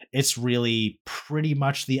 So it's really pretty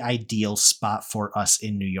much the ideal spot for us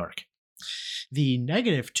in New York. The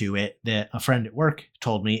negative to it that a friend at work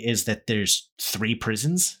told me is that there's 3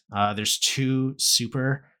 prisons. There's 2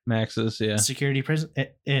 super maxes, yeah. security prison,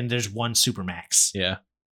 and there's one supermax. Yeah.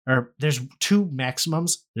 Or there's 2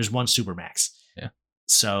 maximums. There's 1 supermax. Yeah.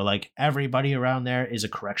 So like everybody around there is a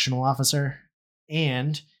correctional officer,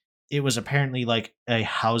 and it was apparently like a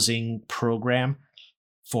housing program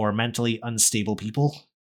for mentally unstable people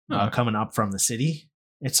coming up from the city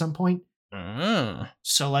at some point.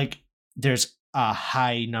 So like there's a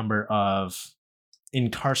high number of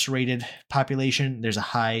incarcerated population. There's a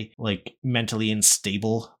high like mentally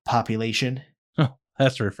unstable population. Oh,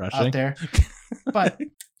 that's refreshing out there. But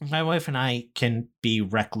my wife and I can be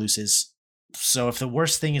recluses. So if the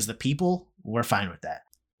worst thing is the people, we're fine with that.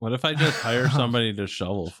 What if I just hire somebody to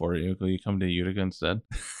shovel for you? Will you come to Utica instead?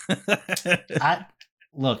 I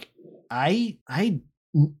like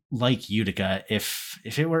Utica. If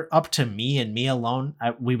it were up to me and me alone,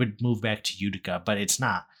 we would move back to Utica, but it's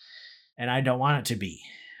not, and I don't want it to be.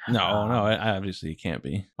 No, I obviously it can't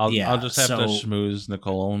be. I'll just have to schmooze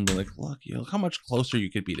Nicole and be like, look how much closer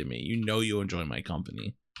you could be to me. You know you enjoy my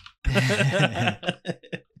company.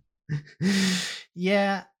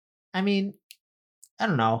 Yeah, I mean, I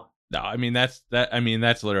don't know. No, I mean that's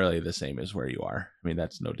literally the same as where you are. I mean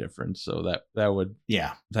that's no different. So that would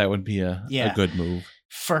be a good move.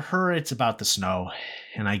 For her, it's about the snow,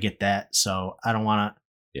 and I get that. So I don't want to.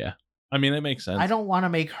 Yeah, I mean it makes sense. I don't want to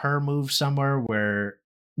make her move somewhere where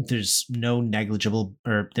there's a negligible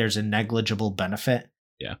benefit.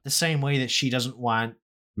 Yeah, the same way that she doesn't want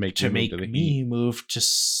to make me move to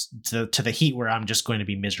the heat where I'm just going to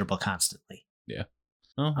be miserable constantly. Yeah.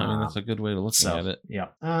 Well, I mean, that's a good way to look at it. Yeah.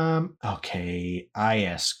 Okay. I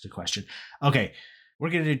asked a question. Okay. We're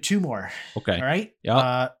going to do 2 more. Okay. All right.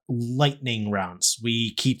 Yeah. Lightning rounds.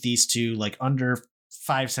 We keep these to like under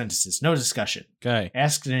 5 sentences. No discussion. Okay.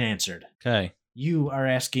 Asked and answered. Okay. You are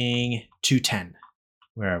asking 210.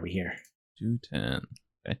 Where are we here? 210.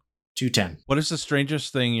 Okay. 210. What is the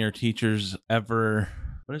strangest thing your teacher has ever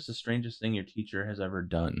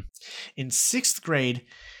done? In 6th grade,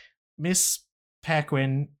 Miss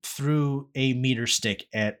Paquin threw a meter stick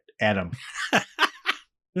at Adam.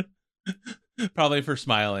 Probably for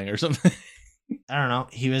smiling or something. I don't know.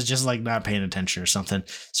 He was just like not paying attention or something.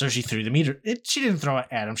 So she threw the meter. She didn't throw it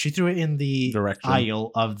at him. She threw it in the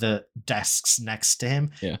aisle of the desks next to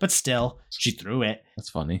him. Yeah. But still, she threw it. That's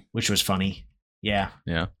funny. Which was funny. Yeah.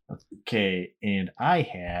 Yeah. Okay. And I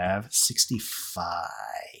have 65.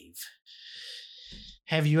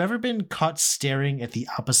 Have you ever been caught staring at the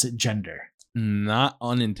opposite gender? Not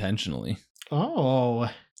unintentionally. Oh.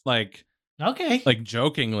 Like, okay. Like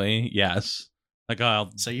jokingly, yes. Like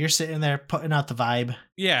so you're sitting there putting out the vibe.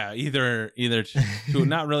 Yeah, either to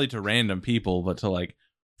not really to random people, but to like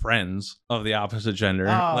friends of the opposite gender.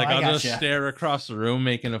 Like I'll just stare across the room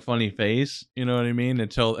making a funny face, you know what I mean?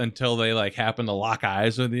 Until they like happen to lock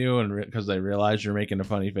eyes with you and because they realize you're making a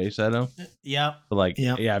funny face at them. Yep. But like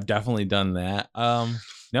yeah, I've definitely done that.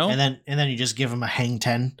 No. And then you just give them a hang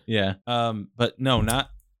 10. Yeah. But no,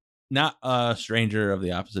 not a stranger of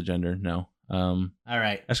the opposite gender. No. All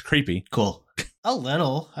right. That's creepy. Cool. A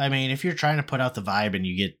little. I mean, if you're trying to put out the vibe and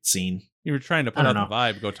you get seen. You were trying to put out the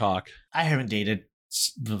vibe, go talk. I haven't dated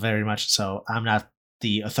very much, so I'm not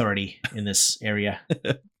the authority in this area.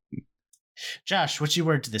 Josh, what's your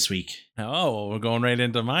word this week? Oh, we're going right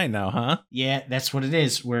into mine now, huh? Yeah, that's what it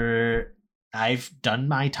is. I've done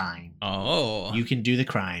my time. Oh. You can do the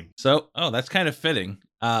crime. So, that's kind of fitting.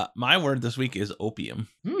 My word this week is opium.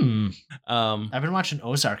 I've been watching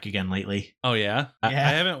Ozark again lately. Oh yeah? Yeah. I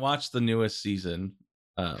haven't watched the newest season.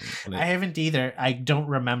 I haven't either. I don't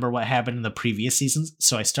remember what happened in the previous seasons,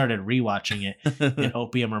 so I started rewatching it. And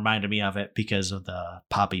opium reminded me of it because of the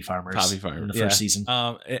poppy farmers in the first season.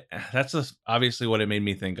 That's obviously what it made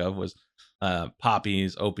me think of was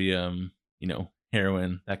poppies, opium,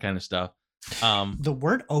 heroin, that kind of stuff. The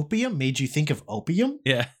word opium made you think of opium?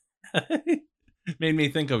 Yeah. Made me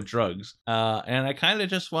think of drugs. And I kind of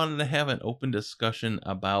just wanted to have an open discussion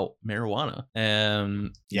about marijuana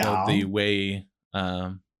and the way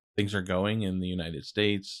things are going in the United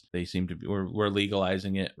States. They seem to be, we're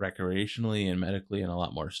legalizing it recreationally and medically in a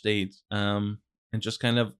lot more states. And just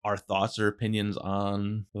kind of our thoughts or opinions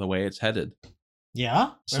on the way it's headed.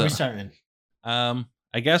 Yeah? Where are we starting?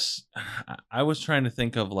 I guess I was trying to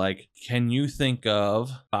think of can you think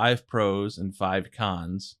of 5 pros and 5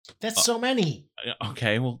 cons? That's so many.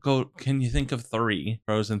 Okay, well, can you think of 3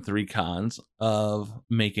 pros and 3 cons of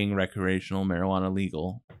making recreational marijuana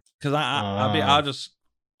legal? Because I'll just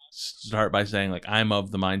start by saying I'm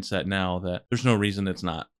of the mindset now that there's no reason it's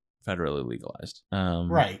not federally legalized.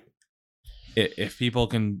 Right. If people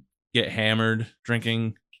can get hammered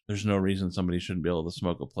drinking, there's no reason somebody shouldn't be able to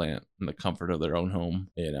smoke a plant in the comfort of their own home.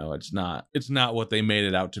 It's not what they made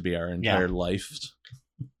it out to be our entire life.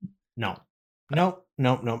 No. I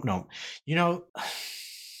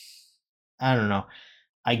don't know.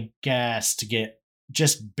 I guess to get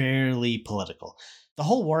just barely political, the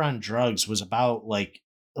whole war on drugs was about like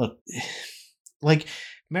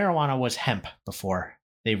marijuana was hemp before.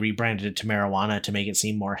 They rebranded it to marijuana to make it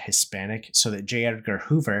seem more Hispanic so that J. Edgar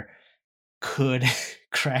Hoover could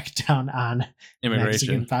crack down on immigration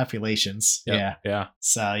Mexican populations. Yep. Yeah.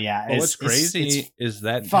 So, yeah. What's crazy is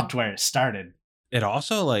that fucked where it started. It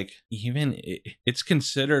also, like, it's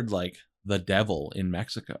considered, like, the devil in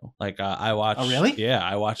Mexico. Like, I watched... Oh, really? Yeah,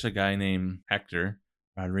 I watched a guy named Hector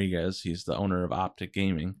Rodriguez. He's the owner of Optic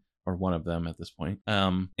Gaming, or one of them at this point.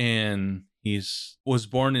 And was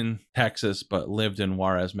born in Texas, but lived in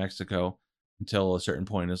Juarez, Mexico, until a certain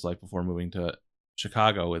point in his life before moving to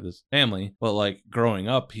Chicago with his family. But, like, growing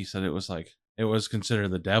up, he said it was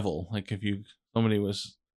considered the devil. Like, if somebody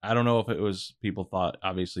was... I don't know if it was people thought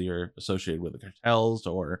obviously you're associated with the cartels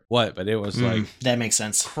or what, but it was like that makes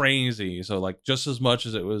sense. Crazy. So like just as much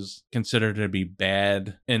as it was considered to be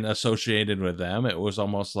bad and associated with them, it was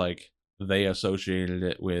almost like they associated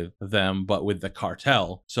it with them, but with the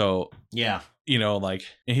cartel. So yeah, like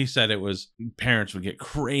he said, it was parents would get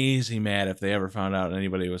crazy mad if they ever found out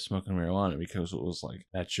anybody was smoking marijuana because it was like,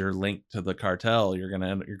 that's your link to the cartel. You're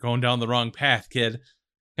going down the wrong path, kid.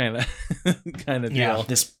 Kind of deal. Yeah,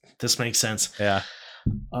 this makes sense. Yeah.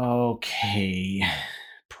 Okay.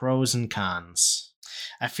 Pros and cons.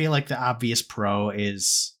 I feel like the obvious pro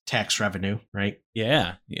is tax revenue, right?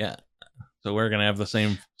 Yeah. So we're gonna have the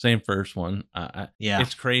same first one. Yeah,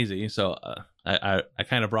 it's crazy. So I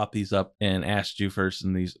kind of brought these up and asked you first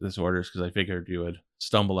in this orders because I figured you would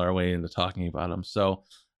stumble our way into talking about them. So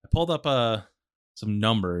I pulled up some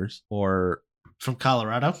numbers from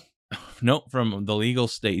Colorado. Nope, from the legal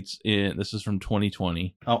states. This is from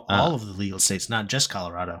 2020. Oh, all of the legal states, not just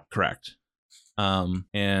Colorado. Correct. And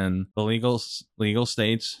the legal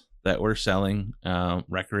states that we're selling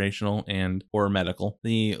recreational and or medical,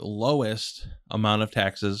 the lowest amount of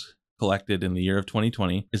taxes collected in the year of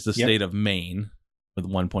 2020 is the state of Maine with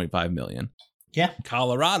 1.5 million. Yeah.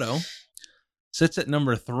 Colorado sits at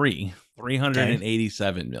number 3,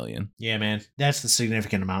 387 million. Yeah, man. That's the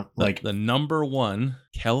significant amount. Like the number one,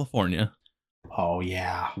 California. Oh,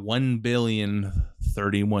 yeah.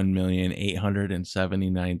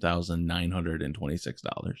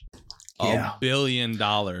 $1,031,879,926. Yeah. $1 billion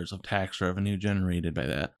of tax revenue generated by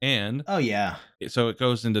that. And oh, yeah. So it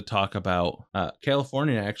goes into talk about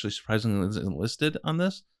California actually surprisingly isn't listed on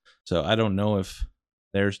this. So I don't know if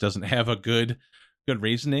theirs doesn't have a good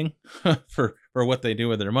reasoning for what they do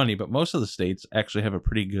with their money, but most of the states actually have a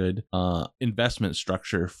pretty good investment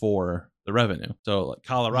structure for the revenue. So like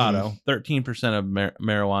Colorado, 13% of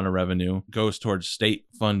marijuana revenue goes towards state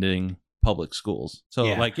funding public schools. So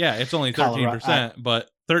it's only 13%, but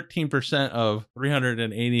 13% of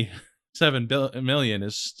 387 million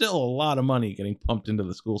is still a lot of money getting pumped into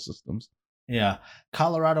the school systems. Yeah.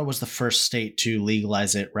 Colorado was the first state to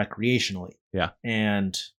legalize it recreationally. Yeah.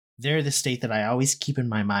 And they're the state that I always keep in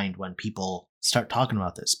my mind when people start talking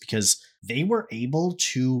about this, because they were able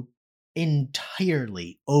to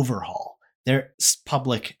entirely overhaul their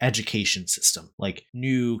public education system. Like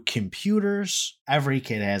new computers, every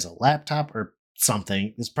kid has a laptop or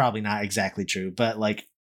something. It's probably not exactly true, but like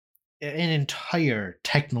an entire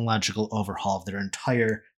technological overhaul of their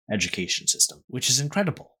entire education system, which is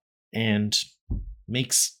incredible and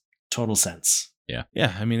makes total sense. Yeah.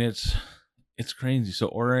 I mean, it's crazy. So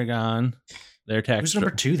Oregon, their tax. Who's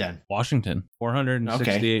number 2 then? Washington,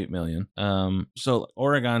 468 million. So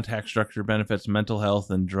Oregon tax structure benefits mental health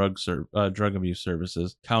and drug abuse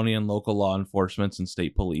services. County and local law enforcements and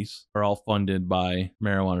state police are all funded by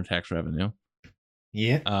marijuana tax revenue.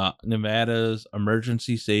 Yeah. Nevada's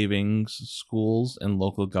emergency savings, schools, and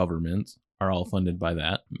local governments are all funded by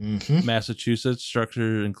that. Mm-hmm. Massachusetts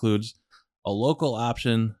structure includes a local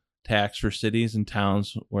option tax for cities and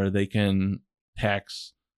towns where they can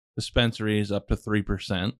tax dispensaries up to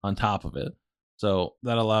 3% on top of it. So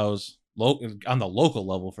that allows on the local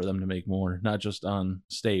level for them to make more, not just on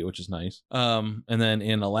state, which is nice. And then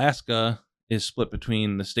in Alaska is split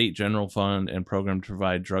between the state general fund and program to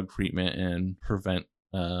provide drug treatment and prevent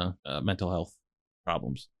mental health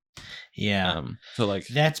problems. Yeah. So like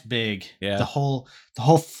that's big. Yeah. The whole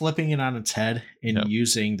flipping it on its head and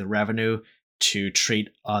using the revenue to treat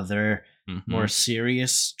other more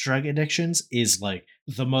serious drug addictions is like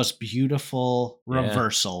the most beautiful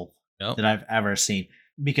reversal that I've ever seen.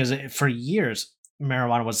 Because for years,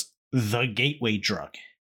 marijuana was the gateway drug.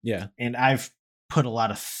 Yeah. And I've put a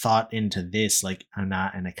lot of thought into this. Like, I'm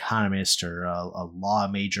not an economist or a law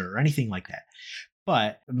major or anything like that.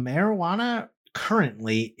 But marijuana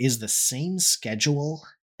currently is the same schedule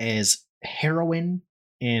as heroin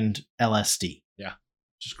and LSD. Yeah,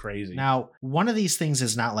 just crazy. Now, one of these things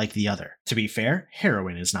is not like the other. To be fair,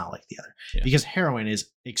 heroin is not like the other because heroin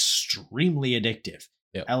is extremely addictive.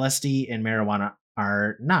 Yep. LSD and marijuana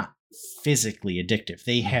are not physically addictive.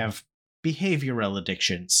 They have behavioral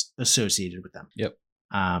addictions associated with them. Yep.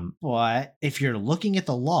 But if you're looking at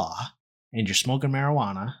the law and you're smoking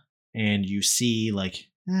marijuana and you see like,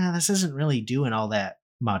 this isn't really doing all that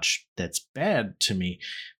much that's bad to me,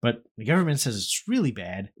 but the government says it's really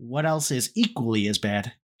bad. What else is equally as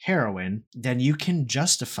bad? Heroin. Then you can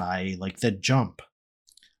justify like the jump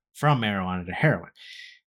from marijuana to heroin.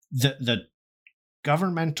 The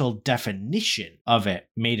governmental definition of it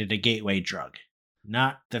made it a gateway drug,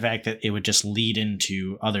 not the fact that it would just lead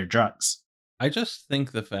into other drugs. I just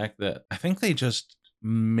think the fact that I think they just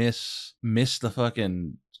miss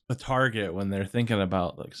the target when they're thinking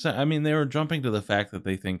about like, I mean, they were jumping to the fact that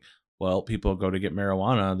they think, well, people go to get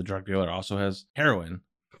marijuana, the drug dealer also has heroin.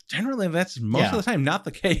 Generally, that's most of the time not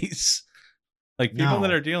the case. Like people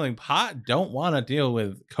that are dealing pot don't want to deal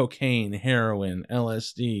with cocaine, heroin,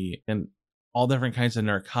 LSD, and all different kinds of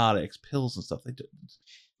narcotics, pills and stuff. They do.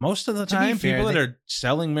 Most of the time, people that are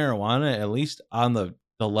selling marijuana, at least on the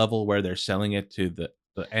level where they're selling it to the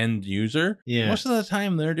end user, most of the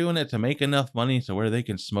time they're doing it to make enough money to where they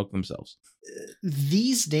can smoke themselves.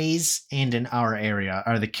 These days and in our area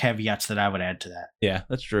are the caveats that I would add to that. Yeah,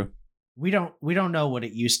 that's true. We don't know what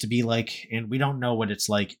it used to be like, and we don't know what it's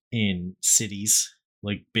like in cities,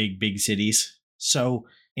 like big cities. So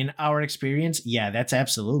in our experience, that's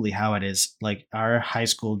absolutely how it is. Like our high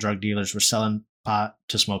school drug dealers were selling pot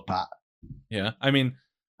to smoke pot. Yeah, I mean,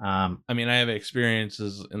 I have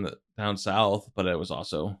experiences in the down south, but it was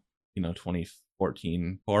also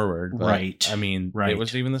 2014 forward. But, right. I mean, it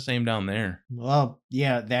was even the same down there. Well,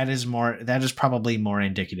 yeah, that is probably more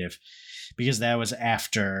indicative because that was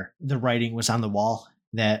after the writing was on the wall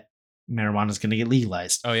that marijuana is going to get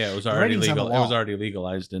legalized. Oh yeah, it was already legal. It was already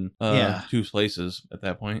legalized in 2 places at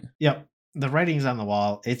that point. Yep, the writing's on the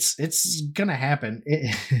wall. It's gonna happen.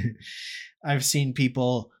 I've seen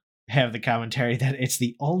people have the commentary that it's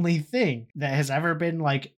the only thing that has ever been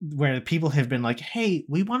like where people have been like, hey,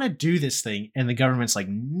 we want to do this thing, and the government's like,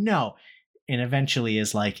 no, and eventually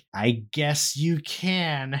is like, I guess you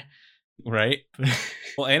can. Right.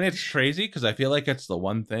 Well, and it's crazy because I feel like it's the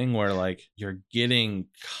one thing where like you're getting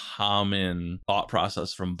common thought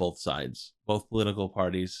process from both sides. Both political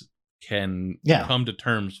parties can come to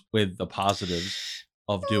terms with the positives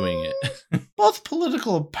of doing it. Both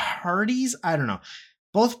political parties, I don't know.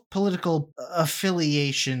 Both political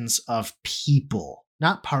affiliations of people,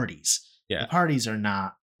 not parties. Yeah. The parties are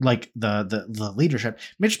not like the leadership.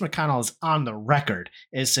 Mitch McConnell is on the record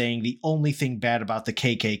as saying the only thing bad about the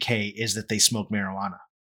KKK is that they smoke marijuana.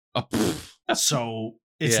 So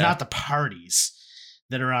it's not the parties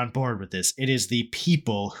that are on board with this. It is the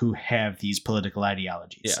people who have these political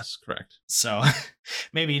ideologies. Yes, correct. So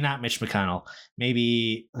maybe not Mitch McConnell.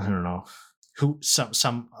 Maybe, I don't know, who some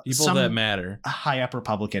people that matter. A high up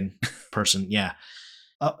Republican person,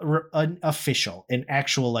 an official, an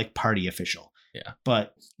actual like party official. Yeah,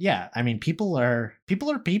 but I mean, people are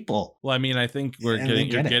people. Well, I mean, I think you're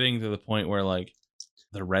getting to the point where like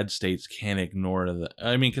the red states can't ignore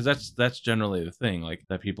because that's generally the thing like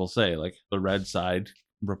that people say, like the red side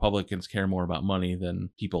Republicans care more about money than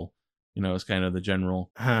people. It's kind of the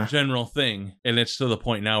general thing, and it's to the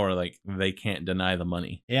point now where like they can't deny the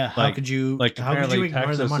money. Yeah, how could you ignore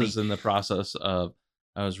Texas the money? Is in the process of,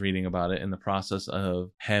 I was reading about it, in the process of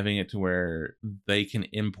having it to where they can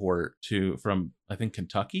import from I think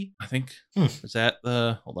Kentucky. I think is that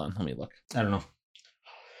hold on, let me look. I don't know.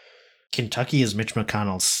 Kentucky is Mitch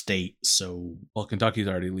McConnell's state, so Kentucky's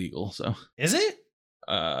already legal, so is it?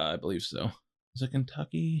 I believe so. Is it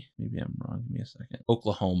Kentucky? Maybe I'm wrong. Give me a second.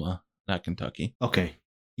 Oklahoma. Not Kentucky. Okay.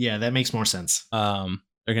 Yeah, that makes more sense. They're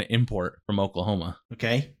going to import from Oklahoma.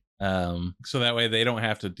 Okay. So that way they don't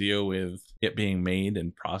have to deal with it being made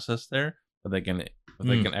and processed there, but they can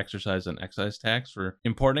exercise an excise tax for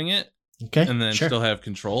importing it. Okay. And then still have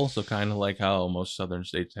control. So kind of like how most southern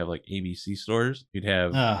states have like ABC stores, you'd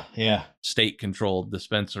have state controlled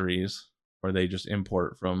dispensaries where they just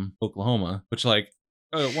import from Oklahoma, which like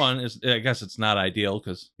one is, I guess it's not ideal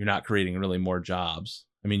because you're not creating really more jobs.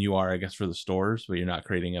 I mean, you are, I guess, for the stores, but you're not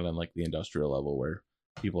creating it on like the industrial level where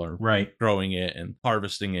people are growing it and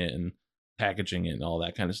harvesting it and packaging it and all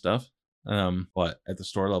that kind of stuff. But at the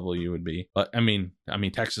store level, you would be. But I mean,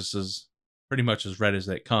 Texas is pretty much as red as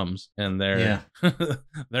it comes, and they're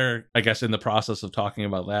they're I guess in the process of talking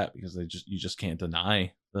about that because you just can't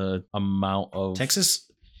deny the amount of Texas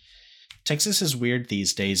is weird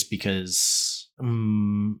these days because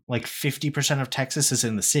like 50% of Texas is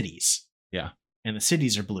in the cities. Yeah. And the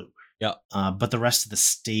cities are blue. Yeah. But the rest of the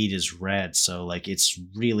state is red. So like it's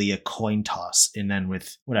really a coin toss. And then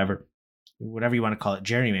with whatever you want to call it,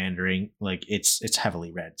 gerrymandering, like it's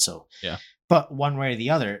heavily red. So yeah. But one way or the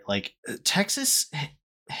other, like Texas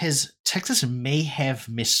may have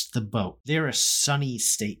missed the boat. They're a sunny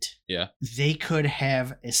state. Yeah. They could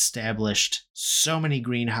have established so many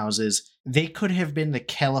greenhouses. They could have been the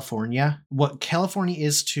California. What California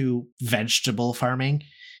is to vegetable farming,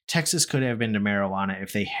 Texas could have been to marijuana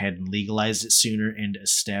if they had legalized it sooner and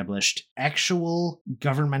established actual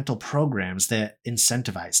governmental programs that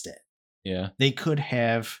incentivized it. Yeah. They could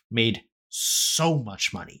have made so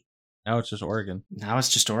much money. Now it's just Oregon.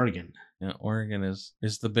 Yeah, Oregon is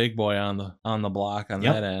the big boy on the block on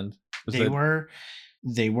that end. They were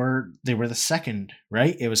the second,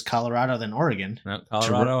 right? It was Colorado, then Oregon. No,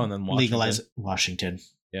 Colorado, and then Washington. Legalize Washington.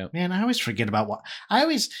 Yeah. Man, I always forget about what I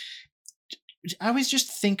always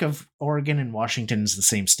just think of Oregon and Washington as the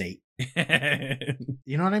same state.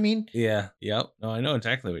 You know what I mean? Yeah. Yep. No, I know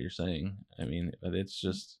exactly what you're saying. I mean, but it's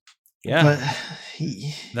just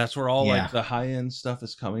that's where all like the high end stuff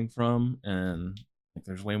is coming from, and like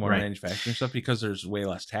there's way more manufacturing stuff because there's way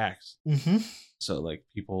less tax. Mm-hmm. So like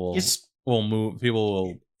people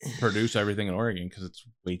will produce everything in Oregon because it's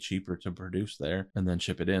way cheaper to produce there and then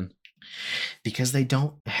ship it in. Because they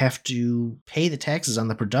don't have to pay the taxes on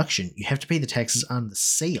the production. You have to pay the taxes on the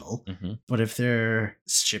sale. Mm-hmm. But if they're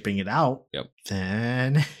shipping it out,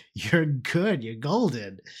 then you're good. You're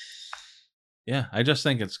golden. Yeah, I just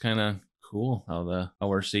think it's kind of cool how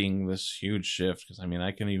we're seeing this huge shift, because I mean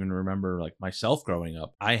I can even remember like myself growing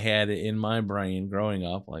up. I had it in my brain growing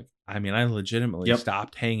up, like I mean I legitimately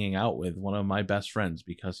stopped hanging out with one of my best friends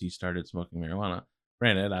because he started smoking marijuana.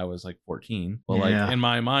 Granted, I was like 14, but like in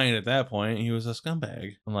my mind at that point he was a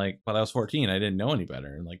scumbag. I'm like, but I was 14, I didn't know any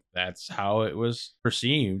better, and like that's how it was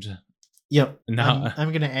perceived. Yep. Now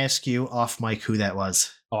I'm gonna ask you off mic who that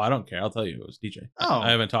was. Oh, I don't care. I'll tell you, it was DJ. Oh,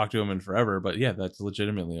 I haven't talked to him in forever, but yeah, that's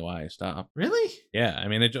legitimately why I stopped. Really? Yeah, I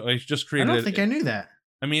mean, it just created. I don't think I knew that.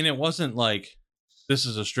 I mean, it wasn't like this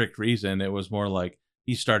is a strict reason. It was more like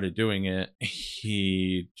he started doing it.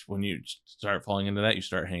 When you start falling into that, you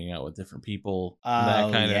start hanging out with different people,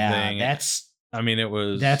 that kind of thing.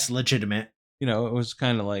 That's legitimate. You know, it was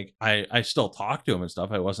kind of like I still talked to him and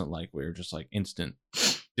stuff. I wasn't like we were just like instant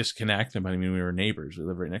disconnect. But I mean, we were neighbors. We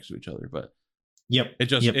lived right next to each other, but.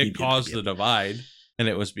 It caused the divide, and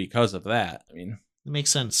it was because of that. I mean, it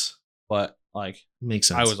makes sense. But like, makes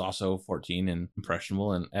sense. I was also 14 and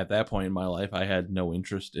impressionable, and at that point in my life, I had no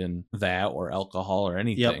interest in that or alcohol or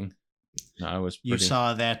anything. Yep. I was. You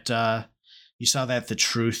saw that the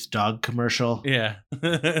Truth dog commercial. Yeah.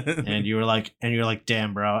 and you were like,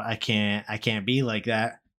 damn, bro, I can't be like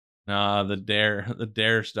that. Nah, the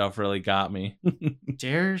dare stuff really got me.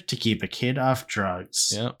 Dare to keep a kid off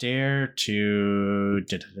drugs. Yep. Dare to.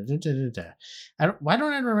 Why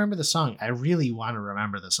don't I remember the song? I really want to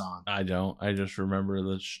remember the song. I don't. I just remember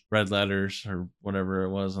the red letters or whatever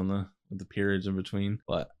it was on the periods in between.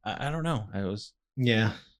 But I don't know. I was.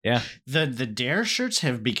 Yeah. Yeah. The Dare shirts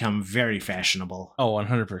have become very fashionable. Oh,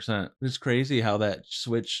 100%. It's crazy how that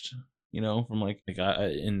switched. You know, from like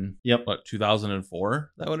in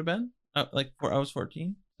 2004, that would have been I was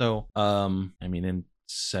 14. So I mean in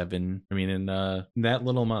that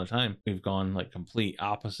little amount of time, we've gone like complete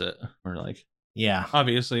opposite. We're like,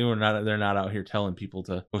 obviously they're not out here telling people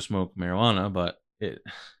to go smoke marijuana, but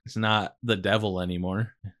it's not the devil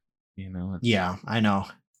anymore. You know. I know.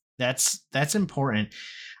 That's important.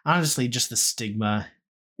 Honestly, just the stigma.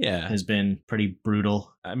 Yeah, has been pretty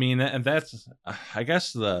brutal. I mean, and that's, I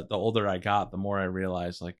guess the older I got, the more I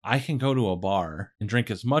realized like I can go to a bar and drink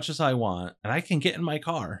as much as I want, and I can get in my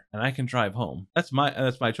car and I can drive home. That's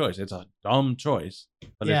my choice. It's a dumb choice,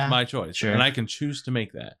 but it's my choice, and I can choose to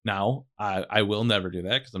make that. Now, I will never do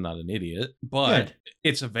that because I'm not an idiot, but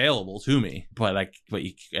it's available to me. But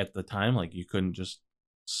at the time, like you couldn't just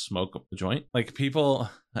smoke up the joint. Like people,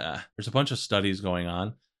 there's a bunch of studies going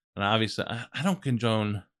on, and obviously I don't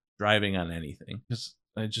condone driving on anything because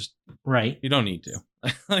you don't need to.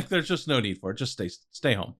 Like there's just no need for it. Just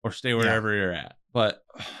stay home or stay wherever you're at. But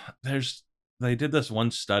they did this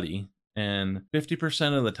one study, and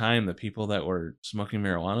 50% of the time the people that were smoking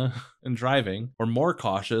marijuana and driving were more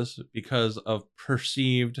cautious because of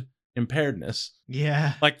perceived impairedness.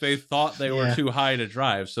 Yeah. Like they thought they were too high to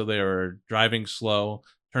drive, so they were driving slow,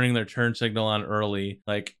 turning their turn signal on early,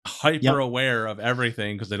 like hyper aware of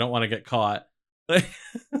everything because they don't want to get caught.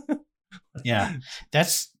 Yeah,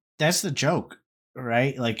 that's the joke,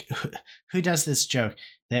 right? Like, who does this joke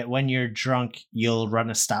that when you're drunk you'll run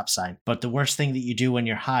a stop sign, but the worst thing that you do when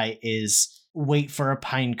you're high is wait for a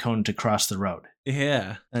pine cone to cross the road?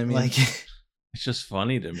 Yeah, I mean, like, it's just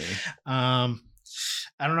funny to me. I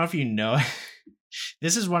don't know if you know,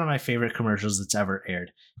 this is one of my favorite commercials that's ever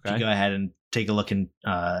aired. Okay. You go ahead and take a look in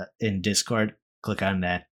Discord. Click on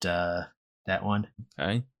that one.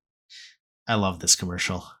 Okay. I love this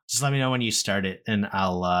commercial. Just let me know when you start it, and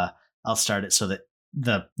I'll start it so that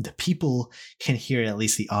the people can hear at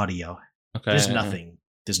least the audio. Okay. There's nothing.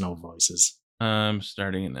 There's no voices. I'm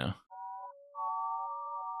starting it now.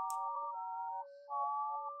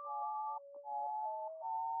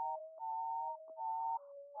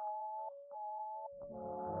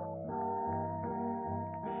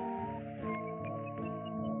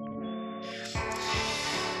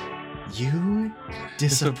 You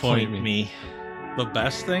disappoint me. The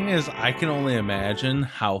best thing is I can only imagine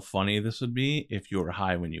how funny this would be if you were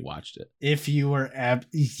high when you watched it. If you were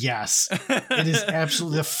yes. It is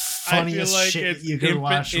absolutely the funniest shit you could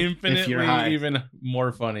watch if you're high. Even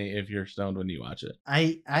more funny if you're stoned when you watch it.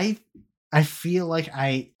 I feel like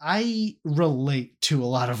I relate to a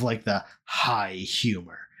lot of like the high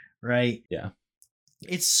humor, right? Yeah.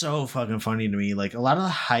 It's so fucking funny to me. Like, a lot of the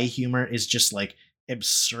high humor is just like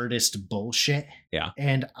absurdist bullshit. Yeah.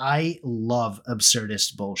 And I love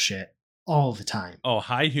absurdist bullshit all the time. Oh,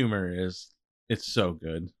 high humor it's so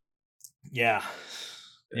good. Yeah.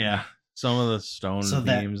 Yeah. Some of the stone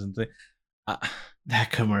themes and things.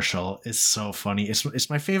 That commercial is so funny. It's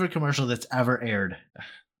my favorite commercial that's ever aired.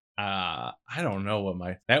 I don't know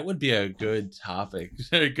that would be a good topic,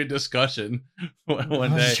 a good discussion one day.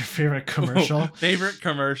 What's your favorite commercial? Favorite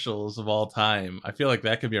commercials of all time. I feel like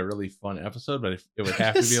that could be a really fun episode, but it would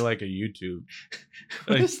have to be like a YouTube.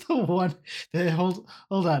 What is the one that hold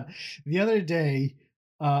on? The other day,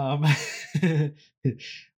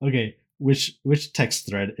 okay, which text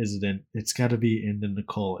thread is it in? It's got to be in the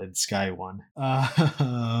Nicole and Sky one.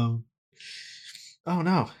 Oh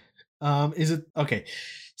no. Is it okay?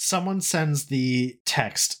 Someone sends the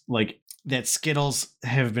text like that Skittles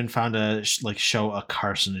have been found to show a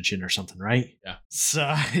carcinogen or something, right? Yeah. So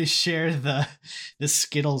I share the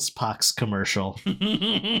Skittles pox commercial.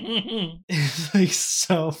 It's like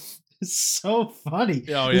so funny.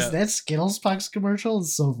 Oh, yeah. That Skittles pox commercial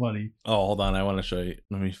is so funny. Oh, hold on, I want to show you.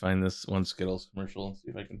 Let me find this one Skittles commercial and see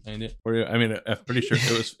if I can find it. I mean, I'm pretty sure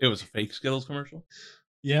it was a fake Skittles commercial.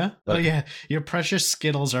 Yeah. But, oh yeah. Your precious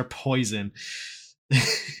Skittles are poison.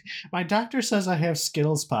 My doctor says I have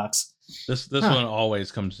Skittles pox. This one always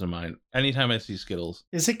comes to mind anytime I see Skittles.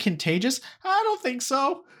 Is it contagious? I don't think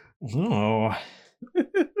so. Oh.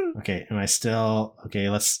 Okay. Am I still okay?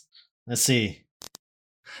 Let's see.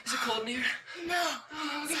 Is it cold in here? No.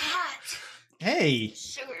 It's hot. Hey.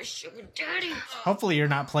 Sugar daddy. Hopefully you're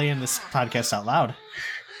not playing this podcast out loud.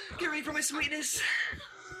 Get ready for my sweetness.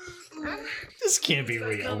 This can't be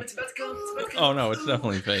real. It's about to come. Oh no, it's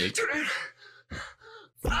definitely fake.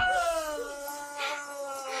 But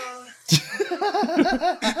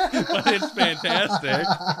it's fantastic.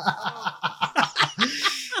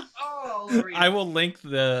 I will link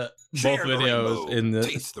both videos in the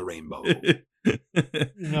Taste the rainbow.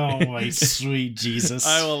 Oh my sweet Jesus!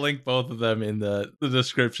 I will link both of them in the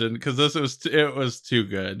description because it was too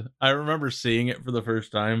good. I remember seeing it for the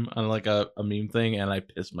first time on like a meme thing, and I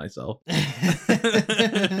pissed myself.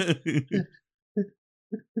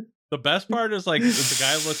 The best part is like the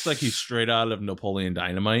guy looks like he's straight out of Napoleon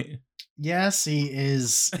Dynamite. Yes, he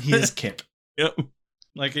is. He is Kip. Yep.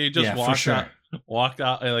 Like he just walked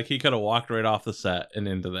out. Like he could have walked right off the set and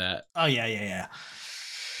into that. Oh yeah.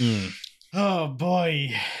 Oh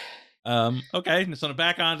boy. Okay, so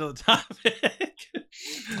back onto the topic.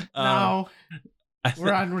 No.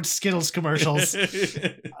 We're on with Skittles commercials.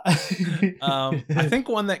 I think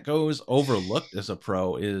one that goes overlooked as a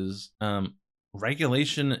pro is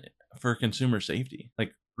regulation for consumer safety.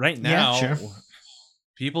 Like right now,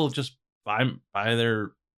 people just buy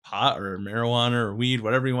their pot or marijuana or weed,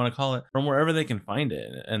 whatever you want to call it, from wherever they can find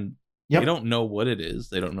it, and they don't know what it is.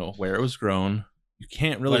 They don't know where it was grown. You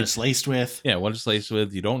can't really what it's laced with. Yeah, what it's laced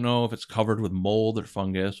with. You don't know if it's covered with mold or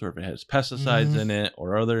fungus, or if it has pesticides in it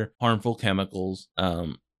or other harmful chemicals.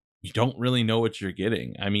 You don't really know what you're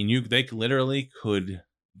getting. I mean, they literally could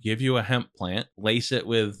give you a hemp plant, lace it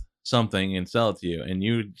with something, and sell it to you, and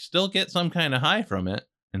you still get some kind of high from it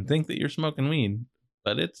and think that you're smoking weed,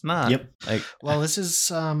 but it's not. Yep. Like, well, this is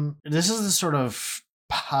the sort of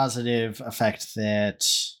positive effect that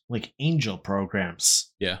like angel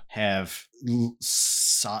programs have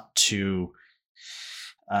sought to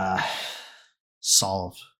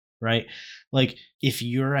solve, right? Like if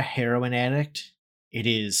you're a heroin addict, it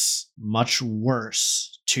is much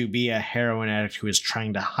worse to be a heroin addict who is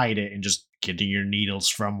trying to hide it and just getting your needles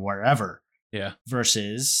from wherever. Yeah.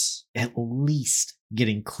 Versus at least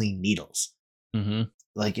getting clean needles. Mm-hmm.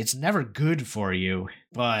 Like it's never good for you,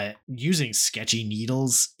 but using sketchy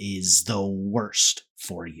needles is the worst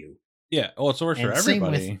for you. Yeah. Well, it's worse for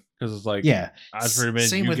everybody because it's like, God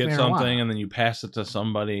forbid you get something and then you pass it to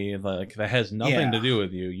somebody like that has nothing to do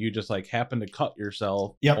with you. You just like happen to cut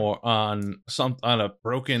yourself or on a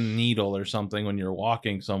broken needle or something when you're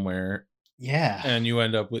walking somewhere. Yeah. And you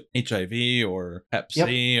end up with HIV or Hep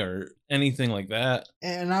C or anything like that.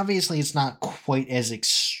 And obviously it's not quite as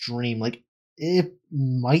extreme. Like it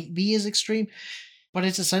might be as extreme, but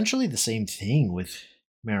it's essentially the same thing with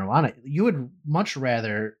marijuana. You would much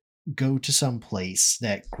rather go to some place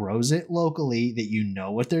that grows it locally, that you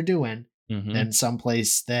know what they're doing, than some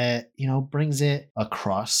place that, you know, brings it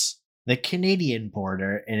across the Canadian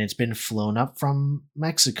border and it's been flown up from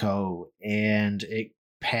Mexico and it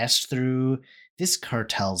passed through this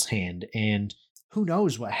cartel's hand, and who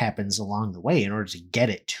knows what happens along the way in order to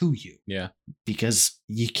get it to you. Yeah. Because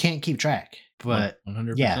you can't keep track. But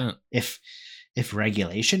 100%. Yeah, if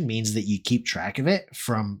regulation means that you keep track of it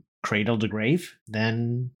from cradle to grave,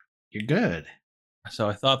 then you're good. So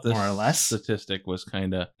I thought this more or less statistic was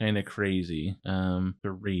kind of crazy to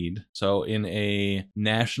read. So in a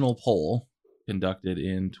national poll conducted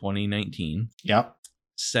in 2019,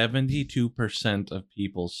 72% of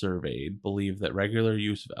people surveyed believe that regular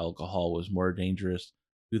use of alcohol was more dangerous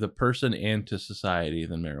to the person and to society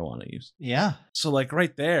than marijuana use. Yeah. So like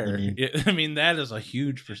right there, I mean, that is a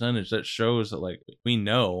huge percentage. That shows that like we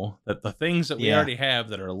know that the things that we already have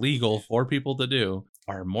that are legal for people to do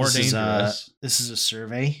are more dangerous. This is a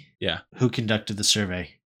survey? Yeah. Who conducted the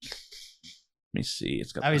survey? Let me see.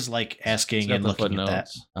 It's got I always like asking and looking at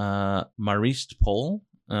that. Marist Poll.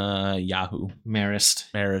 Yahoo. Marist,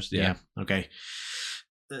 yeah. Okay.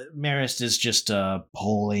 Marist is just a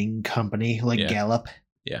polling company like Gallup.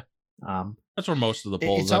 Yeah. That's where most of the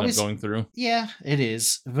polls end up going through. Yeah, it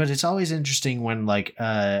is. But it's always interesting when like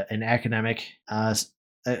an academic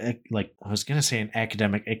like I was gonna say an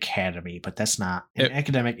academic academy, but that's not an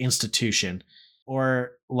academic institution.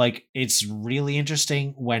 Or like it's really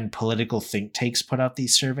interesting when political think tanks put out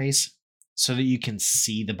these surveys, so that you can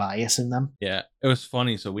see the bias in them. Yeah, it was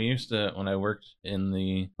funny. So we used to, when I worked in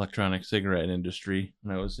the electronic cigarette industry,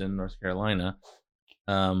 when I was in North Carolina,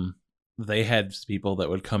 they had people that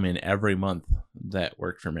would come in every month that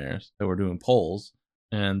worked for mayors that were doing polls,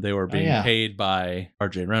 and they were being paid by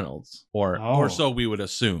RJ Reynolds, or so we would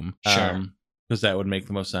assume. Sure. Because that would make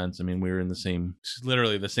the most sense. I mean, we were in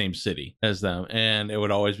literally the same city as them, and it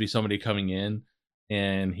would always be somebody coming in,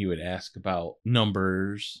 and he would ask about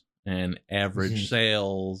numbers and average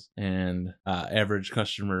sales and average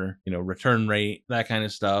customer, return rate, that kind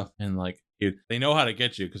of stuff. And like, they know how to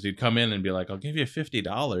get you because he'd come in and be like, I'll give you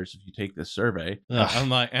 $50 if you take this survey. I'm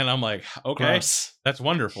like, okay, gross. That's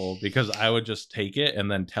wonderful, because I would just take it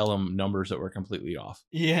and then tell him numbers that were completely off.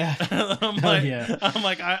 Yeah. I'm like,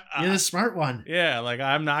 you're the smart one. Yeah. Like,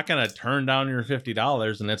 I'm not going to turn down your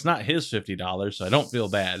 $50, and it's not his $50. So I don't feel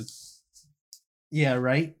bad. Yeah.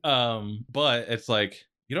 Right. But it's like,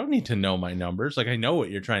 you don't need to know my numbers. Like, I know what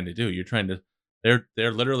you're trying to do.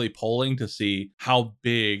 They're literally polling to see how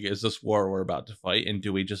big is this war we're about to fight, and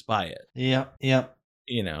do we just buy it? Yep.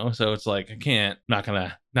 So it's like, not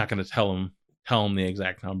gonna tell them the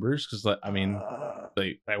exact numbers, because I mean,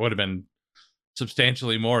 that would have been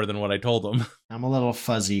substantially more than what I told them. I'm a little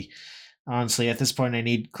fuzzy, honestly. At this point, I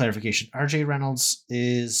need clarification. RJ Reynolds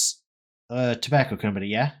is a tobacco company,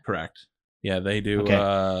 yeah? Correct. Yeah, they do.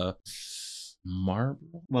 Okay.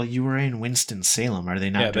 Marble. Well, you were in Winston-Salem. Are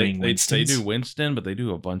they not doing Winston? They do Winston, but they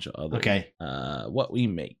do a bunch of other. Okay. What we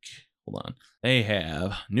make. Hold on. They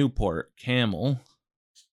have Newport, Camel.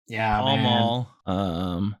 Yeah, Pall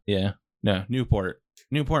Mall. Yeah. No, Newport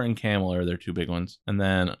and Camel are their two big ones, and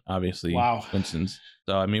then obviously Winston's.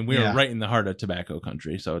 So I mean, we are right in the heart of tobacco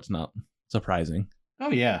country, so it's not surprising.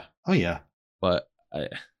 Oh yeah. But I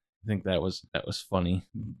think that was funny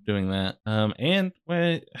doing that. And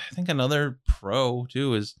I think another pro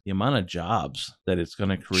too is the amount of jobs that it's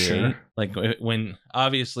going to create. Sure. Like when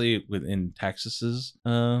obviously within Texas's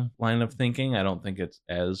line of thinking, I don't think it's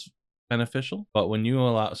as beneficial. But when you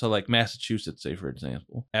allow, so like Massachusetts, say for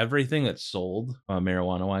example, everything that's sold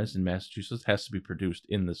marijuana wise in Massachusetts has to be produced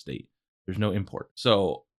in the state. There's no import.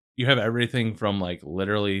 So you have everything from like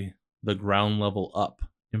literally the ground level up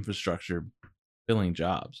infrastructure filling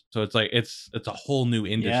jobs. So it's like it's a whole new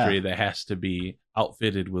industry that has to be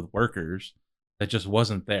outfitted with workers that just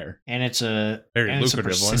wasn't there. And it's a very lucrative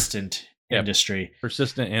persistent industry.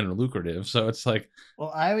 Persistent and lucrative. So it's like,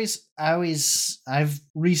 well, I've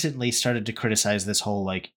recently started to criticize this whole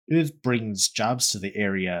like it brings jobs to the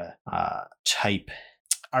area type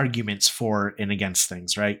arguments for and against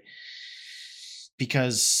things, right?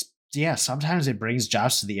 Because yeah, sometimes it brings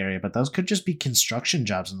jobs to the area, but those could just be construction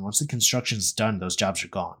jobs, and once the construction's done, those jobs are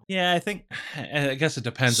gone. Yeah, I guess it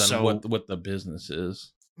depends on what the business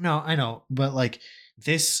is. No, I know, but like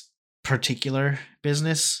this particular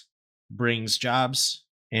business brings jobs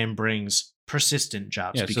and brings persistent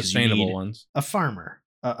jobs, because sustainable you need ones. A farmer,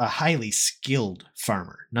 a highly skilled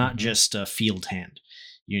farmer, not just a field hand.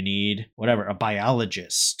 You need a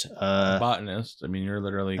biologist, a botanist. I mean, you're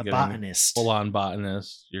literally getting botanist, full-on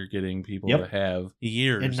botanist. You're getting people that have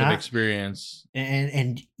years of experience,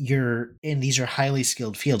 and these are highly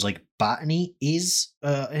skilled fields. Like botany is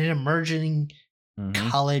an emerging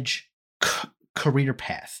college career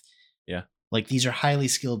path. Yeah, like these are highly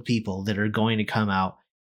skilled people that are going to come out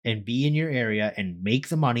and be in your area and make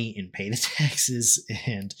the money and pay the taxes,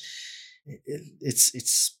 and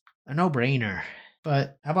it's a no-brainer.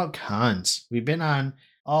 But how about cons? We've been on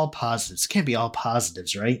all positives. Can't be all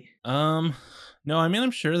positives, right? No, I mean,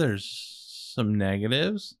 I'm sure there's some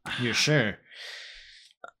negatives. You're sure?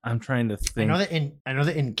 I'm trying to think. I know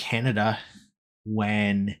that in Canada,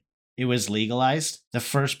 when it was legalized, the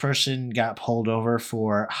first person got pulled over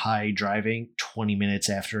for high driving 20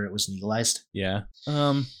 minutes after it was legalized. Yeah.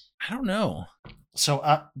 I don't know.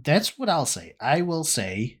 So that's what I'll say. I will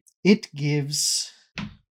say it gives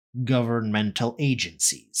governmental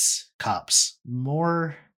agencies, cops,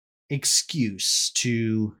 more excuse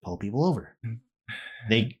to pull people over.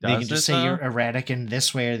 They can just say you're erratic in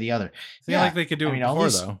this way or the other. I feel like they could do it before,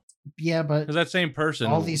 though. Yeah, but because that same person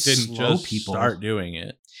all these didn't just start doing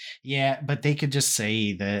it. Yeah, but they could just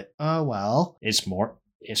say that, oh well, it's more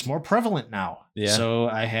prevalent now. Yeah. So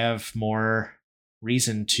I have more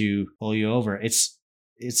reason to pull you over. It's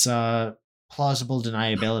plausible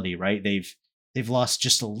deniability, right? They've lost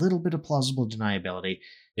just a little bit of plausible deniability.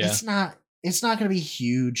 Yeah. It's not going to be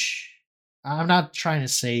huge. I'm not trying to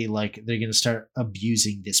say like they're going to start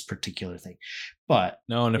abusing this particular thing, but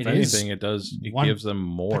no, and if anything, it gives them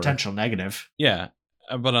more potential negative. Yeah.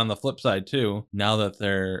 But on the flip side too, now that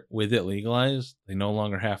they're with it legalized, they no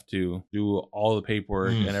longer have to do all the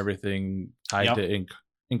paperwork and everything tied to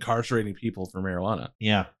incarcerating people for marijuana.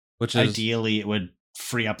 Yeah. Which is, ideally it would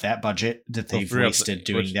free up that budget that they've wasted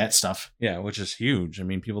doing that stuff. Yeah, which is huge. I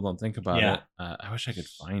mean, people don't think about it. I wish I could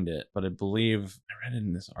find it, but I believe I read it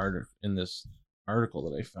in this article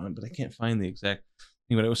that I found, but I can't find the exact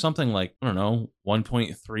thing. But it was something like, I don't know,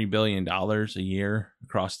 $1.3 billion a year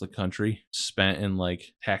across the country spent in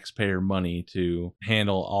like taxpayer money to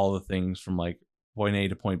handle all the things from like point A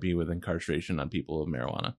to point B with incarceration on people with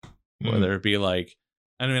marijuana. Whether it be like,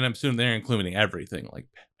 I mean, I'm assuming they're including everything, like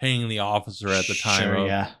paying the officer at the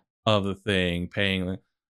time of the thing, paying the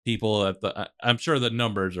people at the. I'm sure the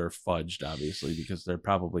numbers are fudged, obviously, because they're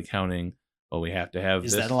probably counting. Well, we have to have.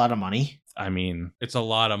 Is that a lot of money? I mean, it's a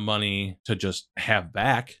lot of money to just have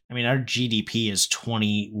back. I mean, our GDP is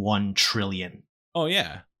 21 trillion. Oh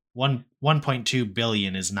yeah. 1.2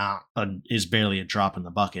 billion is barely a drop in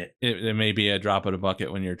the bucket. It may be a drop in the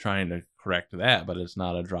bucket when you're trying to correct that, but it's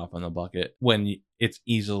not a drop in the bucket when it's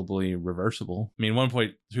easily reversible. I mean,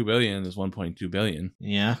 1.2 billion is 1.2 billion.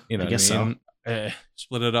 Yeah, you know, I guess so.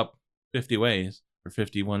 Split it up 50 ways or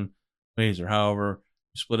 51 ways or however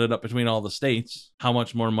you split it up between all the states. How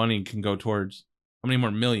much more money can go towards? How many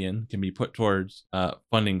more million can be put towards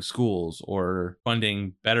funding schools or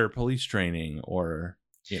funding better police training or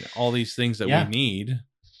all these things that we need?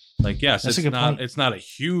 Like, yes, it's not a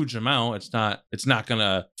huge amount. It's not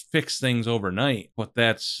gonna fix things overnight, but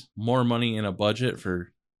that's more money in a budget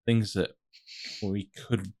for things that we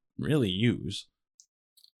could really use.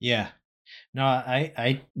 Yeah. No,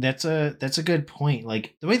 I that's a good point.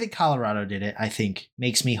 Like the way that Colorado did it, I think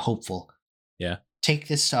makes me hopeful. Yeah. Take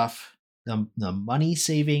this stuff, the money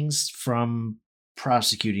savings from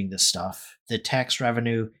prosecuting this stuff, the tax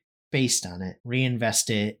revenue based on it, reinvest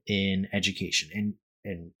it in education.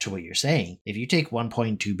 And to what you're saying, if you take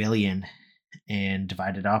 1.2 billion and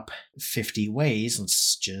divide it up 50 ways,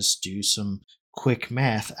 let's just do some quick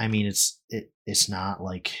math. I mean, it's not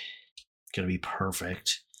like gonna be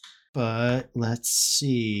perfect, but let's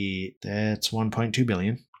see. That's 1.2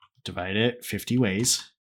 billion. Divide it 50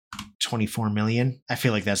 ways. 24 million. I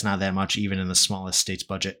feel like that's not that much even in the smallest state's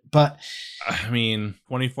budget. But I mean,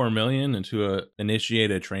 24 million into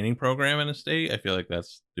initiate a training program in a state, I feel like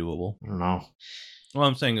that's doable. I don't know. Well,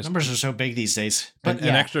 I'm saying is numbers are so big these days. But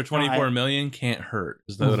an extra 24 million can't hurt.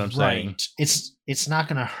 Is that what I'm saying? It's not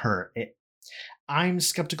going to hurt. I'm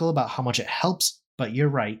skeptical about how much it helps, but you're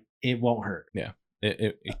right. It won't hurt. Yeah.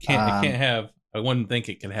 It can't have. I wouldn't think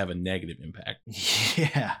it could have a negative impact.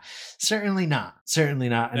 Yeah, certainly not. Certainly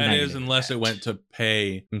not. That is, unless it went to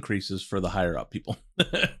pay increases for the higher up people.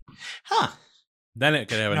 Huh. Then it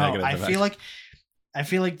could have a negative impact. I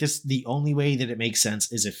feel like this. The only way that it makes sense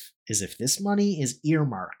is if this money is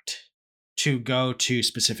earmarked to go to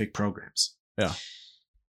specific programs. Yeah.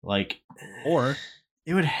 Like, or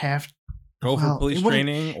it would have to go for police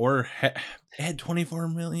training, or add 24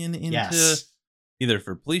 million into either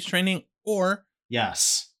for police training. Or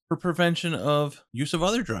for prevention of use of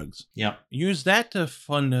other drugs. Yep. Use that to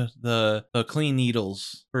fund the clean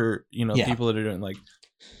needles for people that are doing like.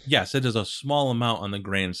 Yes, it is a small amount on the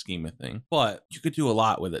grand scheme of thing, but you could do a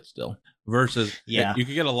lot with it still. Versus, you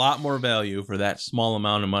could get a lot more value for that small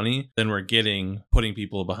amount of money than we're getting putting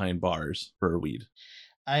people behind bars for weed.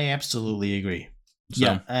 I absolutely agree. So.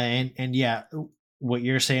 Yeah, and yeah, what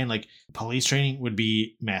you're saying, like police training would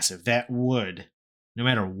be massive. That would. No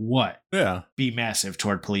matter what, be massive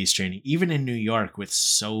toward police training. Even in New York with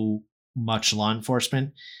so much law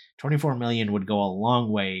enforcement, 24 million would go a long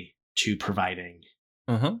way to providing.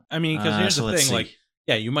 I mean, because here's the thing, like,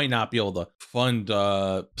 you might not be able to fund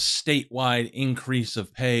a statewide increase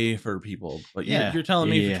of pay for people, but you're telling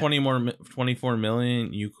me for 24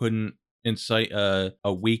 million, you couldn't incite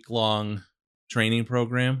a week-long training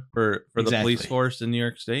program for the police force in New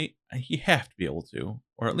York State? You have to be able to,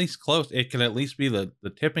 or at least close. It can at least be the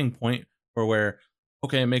tipping point for where,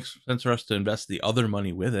 okay, it makes sense for us to invest the other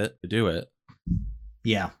money with it to do it.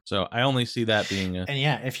 Yeah. So I only see that being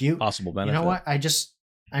a possible benefit. You know what? I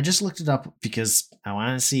just looked it up because I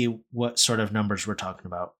want to see what sort of numbers we're talking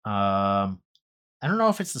about. I don't know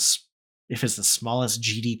if it's the smallest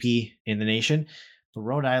GDP in the nation, but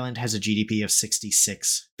Rhode Island has a GDP of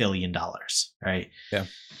 $66 billion, right? Yeah.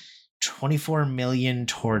 24 million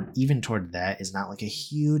toward that is not like a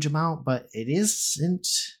huge amount, but it isn't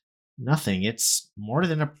nothing. It's more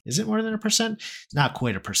than is it more than 1%? Not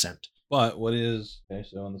quite 1%. But what is okay?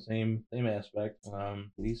 So on the same aspect,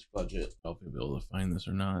 police budget. I'll be able to find this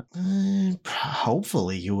or not.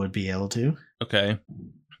 Hopefully, you would be able to. Okay.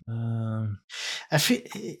 I feel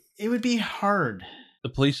it would be hard. The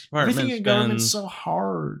police department. Everything in government's so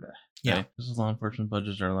hard. Okay. Yeah. This is law enforcement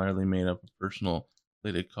budgets are largely made up of personal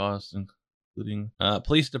related costs, including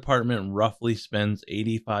police department roughly spends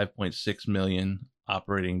 $85.6 million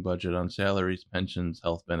operating budget on salaries, pensions,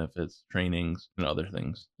 health benefits, trainings, and other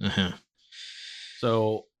things.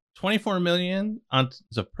 So 24 million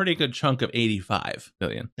is a pretty good chunk of 85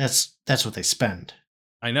 billion. That's what they spend.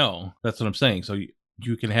 I know. That's what I'm saying. So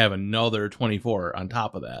you can have another 24 on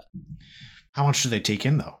top of that. How much do they take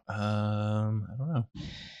in though? I don't know.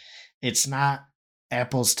 It's not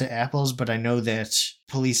apples to apples, but I know that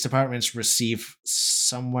police departments receive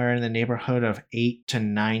somewhere in the neighborhood of $8 to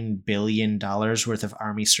 $9 billion worth of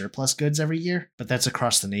Army surplus goods every year, but that's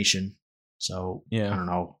across the nation. So I don't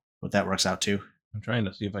know what that works out to. I'm trying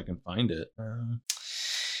to see if I can find it.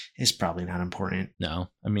 It's probably not important. No,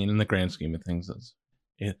 I mean, in the grand scheme of things,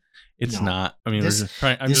 it's not. I mean, we're just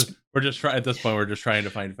trying at this point. We're just trying to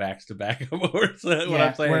find facts to back up what I'm saying.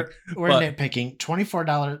 We're nitpicking.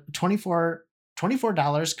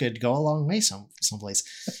 $24 could go a long way someplace.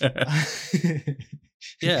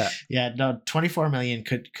 Yeah. No, 24 million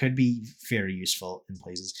could be very useful in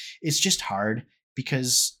places. It's just hard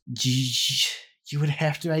because you would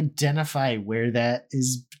have to identify where that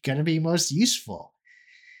is going to be most useful.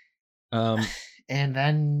 And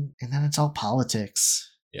then it's all politics.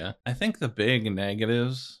 Yeah. I think the big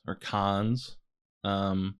negatives or cons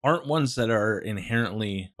aren't ones that are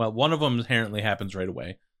inherently, well, one of them inherently happens right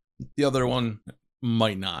away. The other one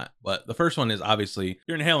might not, but the first one is obviously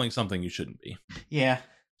you're inhaling something you shouldn't be. Yeah.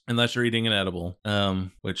 Unless you're eating an edible,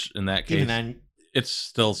 which in that case, it's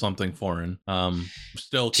still something foreign.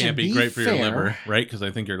 Still can't be great for your liver, right? Because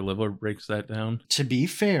I think your liver breaks that down. To be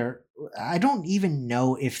fair, I don't even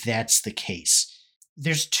know if that's the case.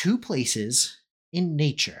 There's two places in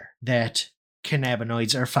nature that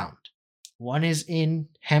cannabinoids are found. One is in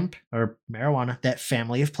hemp or marijuana, that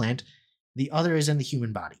family of plant. The other is in the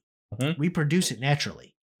human body. We produce it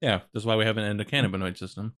naturally. Yeah, that's why we have an endocannabinoid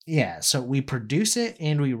system. Yeah, so we produce it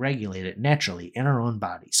and we regulate it naturally in our own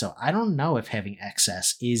body. So I don't know if having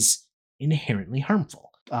excess is inherently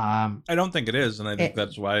harmful. I don't think it is, and I think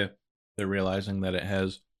that's why they're realizing that it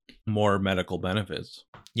has more medical benefits.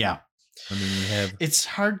 Yeah. I mean, it's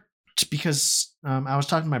hard because I was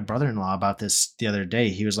talking to my brother-in-law about this the other day.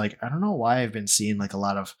 He was like, I don't know why I've been seeing like a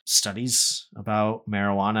lot of studies about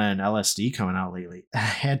marijuana and LSD coming out lately. I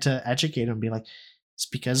had to educate him and be like, it's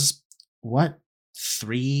because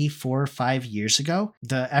 3, 4, 5 years ago,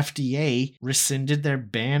 the FDA rescinded their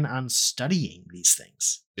ban on studying these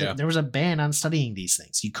things. Yeah. There was a ban on studying these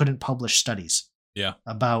things. You couldn't publish studies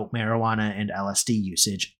about marijuana and LSD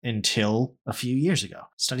usage until a few years ago.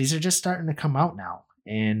 Studies are just starting to come out now.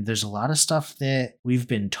 And there's a lot of stuff that we've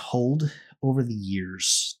been told over the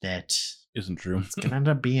years that isn't true. It's going to end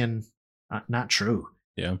up being not true.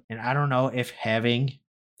 Yeah. And I don't know if having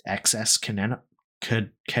excess cannabinoids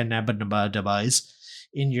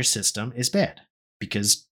in your system is bad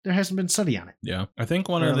because there hasn't been study on it. Yeah. I think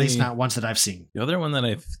at least not ones that I've seen. The other one that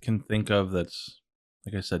I can think of that's,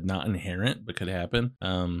 like I said, not inherent, but could happen,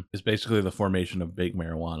 is basically the formation of big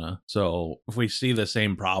marijuana. So if we see the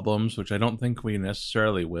same problems, which I don't think we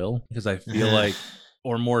necessarily will, because I feel like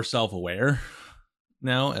we're more self-aware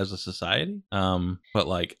now as a society. But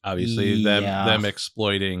like obviously them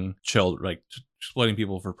exploiting children, like exploiting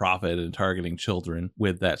people for profit and targeting children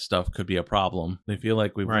with that stuff could be a problem. I feel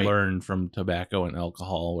like we've learned from tobacco and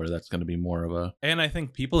alcohol where that's going to be more of a, and I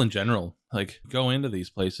think people in general like go into these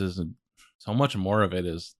places and so much more of it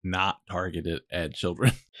is not targeted at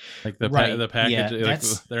children. Like the package, like,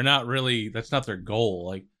 they're not really, that's not their goal.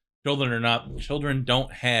 Like children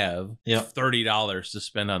don't have $30 to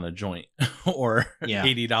spend on a joint or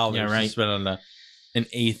 $80 to spend on an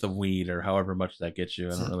eighth of weed or however much that gets you.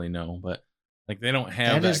 I don't really know, but like they don't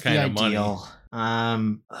have that kind of money.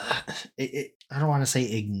 I don't want to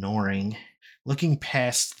say ignoring, looking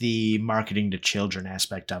past the marketing to children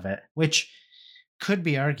aspect of it, which could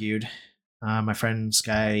be argued. My friend's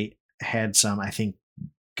guy had some, I think,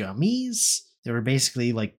 gummies. They were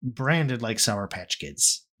basically like branded like Sour Patch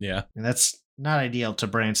Kids. Yeah. And that's not ideal to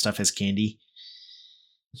brand stuff as candy.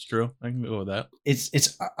 It's true. I can go with that.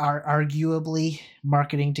 It's arguably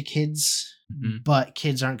marketing to kids, but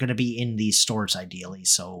kids aren't going to be in these stores ideally.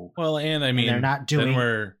 So well, and I mean, they're not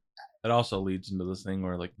doing. That also leads into this thing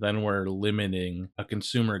where like then we're limiting a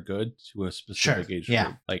consumer good to a specific age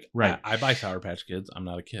group. Like I buy Sour Patch Kids. I'm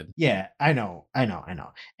not a kid. Yeah, I know. And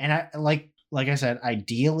I like I said,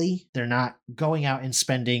 ideally they're not going out and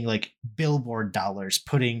spending like billboard dollars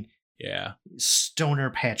putting Stoner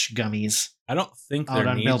Patch gummies. I don't think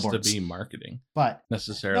there needs to be marketing, but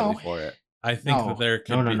necessarily for it. I think that there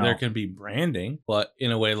can be branding, but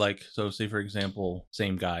in a way like, so say for example,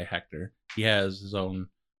 same guy Hector, he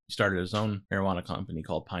started his own marijuana company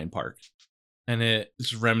called Pine Park, and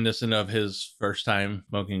it's reminiscent of his first time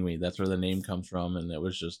smoking weed. That's where the name comes from, and it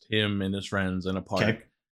was just him and his friends in a park. Okay.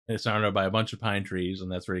 It's surrounded by a bunch of pine trees,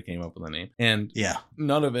 and that's where he came up with the name. And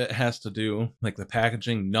none of it has to do, like the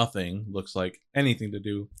packaging, nothing looks like anything to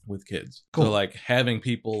do with kids. Cool. So like having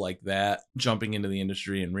people like that jumping into the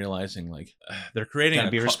industry and realizing like they're creating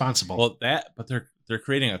gotta be responsible. Well, but they're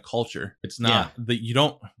creating a culture. It's not that you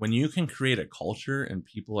don't, when you can create a culture and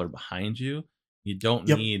people are behind you, you don't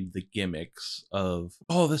need the gimmicks of,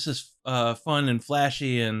 oh, this is fun and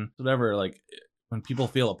flashy and whatever. Like when people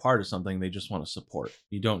feel a part of something, they just want to support.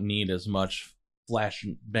 You don't need as much flash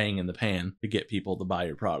and bang in the pan to get people to buy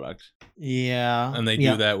your product. Yeah. And they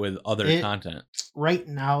do that with other content. Right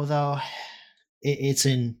now, though, it's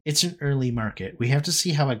an early market. We have to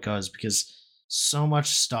see how it goes because so much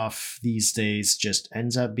stuff these days just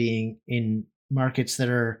ends up being in markets that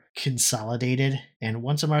are consolidated. And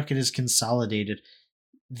once a market is consolidated,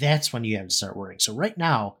 that's when you have to start worrying. So right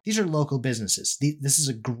now, these are local businesses. This is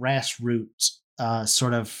a grassroots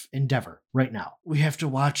sort of endeavor right now. We have to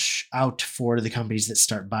watch out for the companies that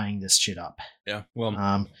start buying this shit up. Yeah.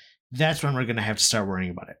 Well, that's when we're going to have to start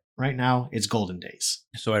worrying about it. Right now, it's golden days.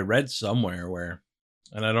 So I read somewhere where,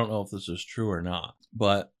 and I don't know if this is true or not,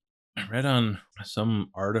 but I read on some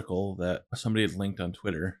article that somebody had linked on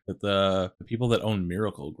Twitter that the people that own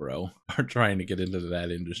Miracle Grow are trying to get into that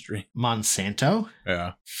industry. Monsanto?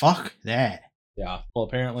 Yeah. Fuck that. Yeah. Well,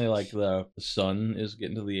 apparently, like the son is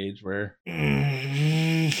getting to the age where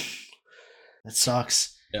that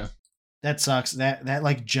sucks. Yeah. That sucks. That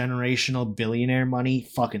like generational billionaire money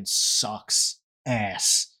fucking sucks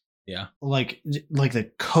ass. Yeah. Like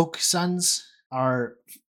the Koch sons are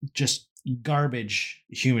just garbage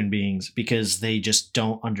human beings because they just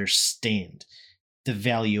don't understand the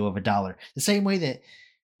value of a dollar. The same way that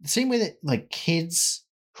like kids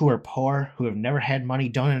who are poor, who have never had money,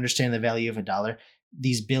 don't understand the value of a dollar.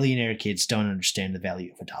 These billionaire kids don't understand the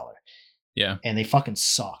value of a dollar. Yeah. And they fucking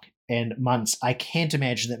suck. And I can't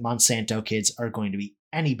imagine that Monsanto kids are going to be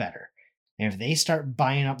any better. And if they start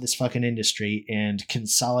buying up this fucking industry and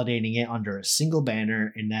consolidating it under a single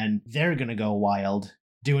banner, and then they're going to go wild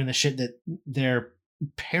doing the shit that their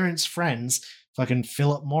parents' friends, fucking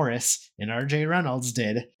Philip Morris and RJ Reynolds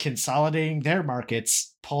did, consolidating their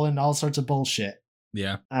markets, pulling all sorts of bullshit.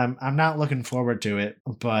 Yeah. I'm not looking forward to it,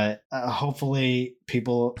 but hopefully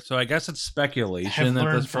people. So I guess it's speculation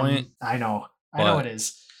at this point. I know it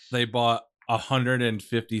is. They bought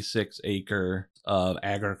 156 acre of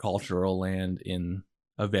agricultural land in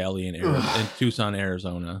a valley in Tucson,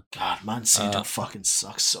 Arizona. God, Monsanto fucking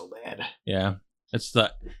sucks so bad. Yeah, it's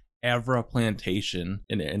the Avra plantation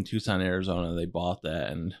in Tucson, Arizona. They bought that,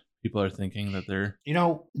 and people are thinking that they're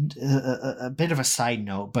a bit of a side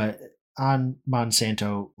note, but on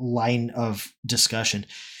Monsanto line of discussion,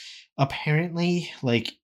 apparently,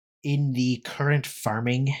 like in the current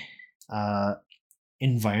farming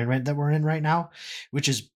environment that we're in right now, which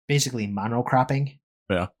is basically monocropping.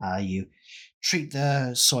 Yeah. You treat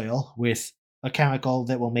the soil with a chemical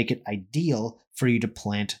that will make it ideal for you to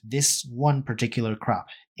plant this one particular crop,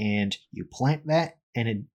 and you plant that,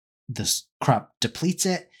 and the crop depletes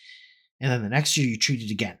it, and then the next year you treat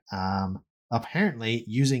it again. Apparently,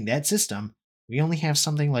 using that system, we only have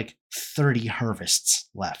something like 30 harvests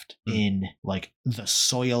left in like the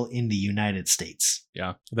soil in the United States.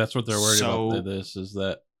 Yeah, that's what they're worried about. This is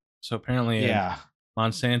that. So apparently,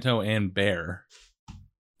 Monsanto and Bayer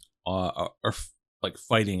are like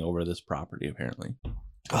fighting over this property. Apparently.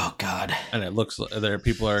 Oh God! And it looks like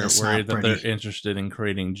people are worried that they're interested in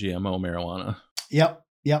creating GMO marijuana. Yep.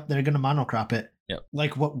 They're gonna monocrop it. Yep.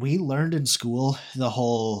 Like what we learned in school, the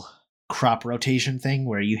whole crop rotation thing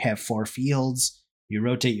where you have 4 fields, you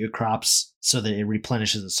rotate your crops so that it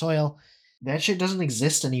replenishes the soil. That shit doesn't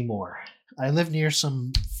exist anymore. I live near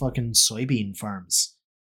some fucking soybean farms,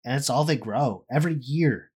 and it's all they grow. Every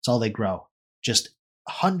year, it's all they grow. Just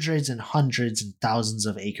hundreds and hundreds and thousands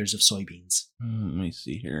of acres of soybeans. Let me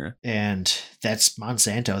see here. And that's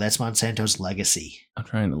Monsanto. That's Monsanto's legacy. I'm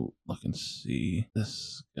trying to look and see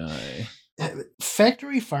this guy.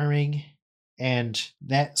 Factory farming and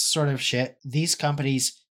that sort of shit, these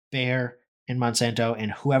companies, Bayer and Monsanto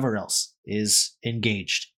and whoever else is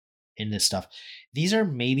engaged in this stuff, these are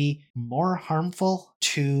maybe more harmful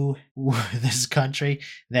to this country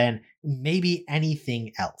than maybe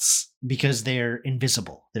anything else because they're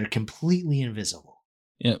invisible. They're completely invisible.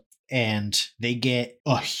 Yep. And they get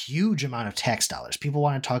a huge amount of tax dollars. People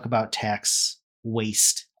want to talk about tax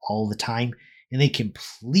waste all the time, and they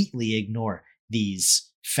completely ignore these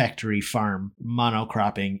factory farm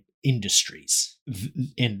monocropping industries.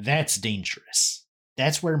 And that's dangerous.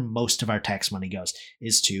 That's where most of our tax money goes,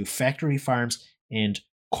 is to factory farms and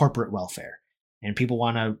corporate welfare. And people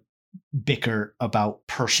want to bicker about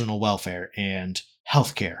personal welfare and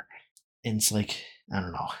healthcare. And it's like, I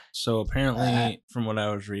don't know. So apparently, from what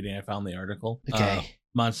I was reading, I found the article. Okay.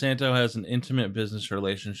 Monsanto has an intimate business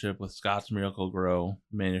relationship with Scott's Miracle-Gro,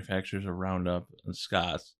 manufacturers of Roundup and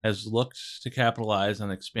Scott's, has looked to capitalize on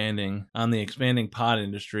the expanding pot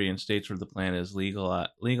industry in states where the plant is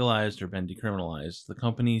legalized or been decriminalized. The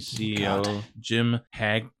company's CEO, Jim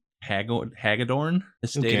Hagedorn,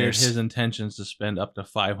 has stated his intentions to spend up to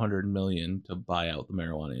 $500 million to buy out the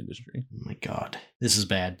marijuana industry. Oh my God, this is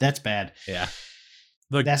bad. That's bad. Yeah.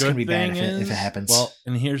 That's going to be bad if it happens. Well,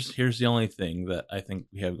 and here's the only thing that I think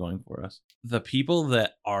we have going for us. The people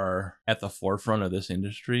that are at the forefront of this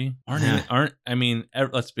industry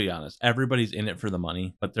let's be honest. Everybody's in it for the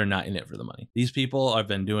money, but they're not in it for the money. These people have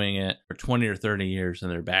been doing it for 20 or 30 years in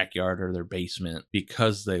their backyard or their basement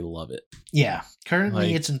because they love it. Yeah.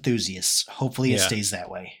 Currently, it's enthusiasts. Hopefully, it stays that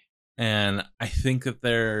way. And I think that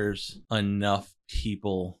there's enough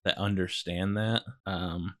people that understand that.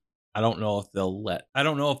 I don't know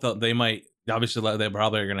if they might, obviously they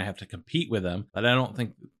probably are going to have to compete with them, but I don't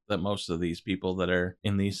think that most of these people that are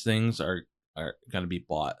in these things are going to be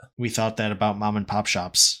bought. We thought that about mom and pop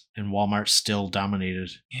shops, and Walmart still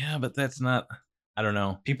dominated. Yeah, but that's not, I don't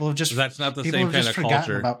know. That's not the same kind of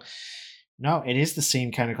culture. No, it is the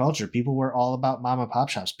same kind of culture. People were all about mom and pop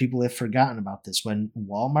shops. People have forgotten about this. When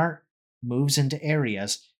Walmart moves into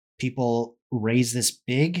areas, people raise this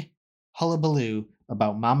big hullabaloo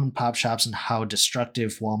about mom and pop shops and how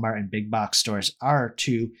destructive Walmart and big box stores are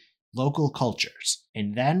to local cultures.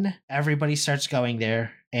 And then everybody starts going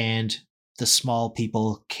there, and the small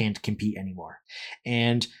people can't compete anymore.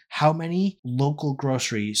 And how many local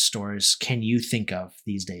grocery stores can you think of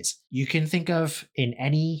these days? You can think of in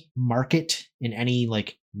any market, in any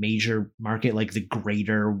like major market, like the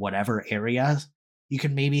greater whatever area, you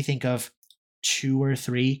can maybe think of 2 or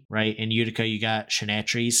 3, right? In Utica, you got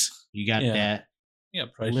Shenatries. You got that. Yeah,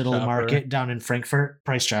 Price little Chopper. market down in Frankfurt.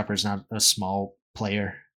 Price Chopper is not a small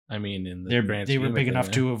player. I mean, in the they were big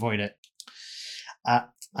enough to avoid it. I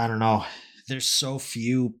don't know. There's so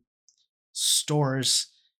few stores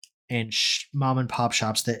and mom and pop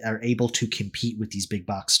shops that are able to compete with these big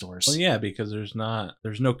box stores. Well, yeah, because there's no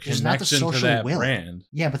connection to that brand.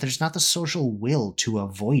 Yeah, but there's not the social will to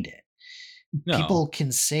avoid it. No. People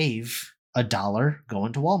can save $1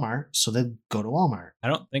 going to Walmart, so they go to Walmart. I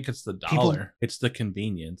don't think it's the dollar. It's the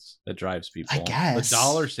convenience that drives people. I guess. The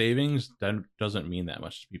dollar savings doesn't mean that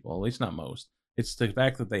much to people, at least not most. It's the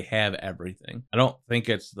fact that they have everything. I don't think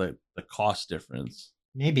it's the cost difference.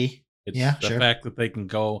 Maybe. It's the fact that they can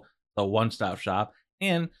go the one-stop shop.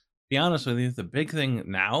 And be honest with you, the big thing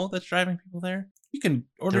now that's driving people there, you can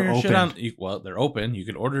order your shit on. They're open. You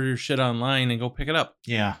can order your shit online and go pick it up.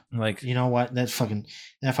 Yeah, like, you know what? That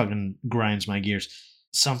fucking grinds my gears.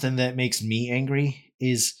 Something that makes me angry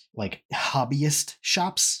is like hobbyist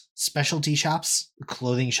shops, specialty shops,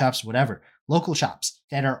 clothing shops, whatever, local shops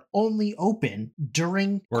that are only open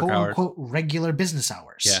during quote unquote regular business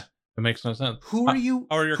hours. Yeah. It makes no sense. Who are you?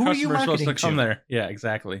 Or your customer supposed to come there? Yeah,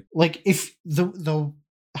 exactly. Like if the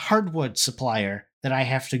hardwood supplier that I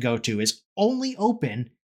have to go to is only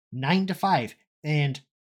open 9 to 5 and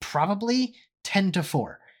probably 10 to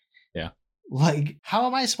 4. Yeah. Like, how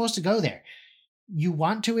am I supposed to go there? You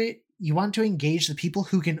want to engage the people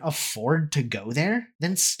who can afford to go there?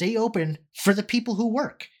 Then stay open for the people who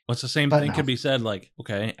work. What's the same thing could be said? Like,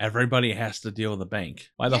 okay, everybody has to deal with a bank.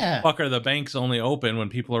 Why the fuck are the banks only open when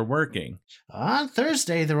people are working? On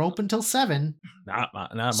Thursday, they're open till 7.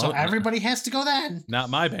 So everybody has to go then. Not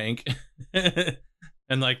my bank.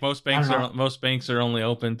 And like most banks are only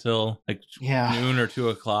open till like noon or 2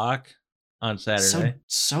 o'clock on Saturday.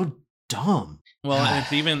 So dumb. Well, and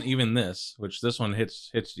it's even this, which this one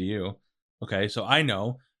hits to you. Okay, so I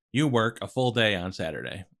know you work a full day on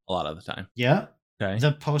Saturday a lot of the time. Yeah. Okay.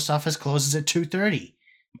 The post office closes at 2:30.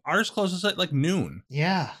 Ours closes at like noon.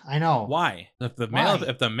 Yeah, I know. Why? If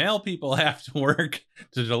the mail people have to work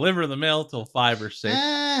to deliver the mail till 5 or 6.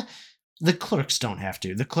 The clerks don't have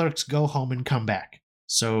to. The clerks go home and come back.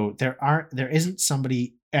 So there isn't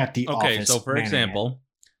somebody at the office. Okay, so for example,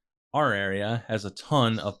 our area has a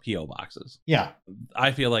ton of PO boxes. Yeah.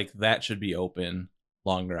 I feel like that should be open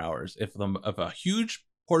longer hours. If a huge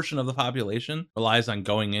portion of the population relies on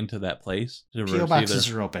going into that place to PO boxes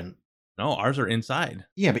are open. No, ours are inside.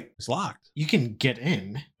 Yeah, but it's locked. You can get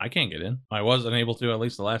in. I can't get in. I wasn't able to, at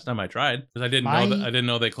least the last time I tried, because I didn't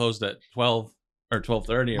know they closed at 12 or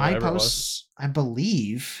 12:30 or whatever it was. I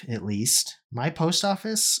believe, at least, my post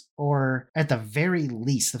office, or at the very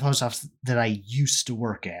least, the post office that I used to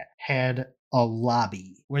work at, had a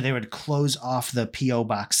lobby where they would close off the PO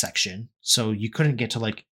box section, so you couldn't get to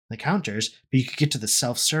like the counters, but you could get to the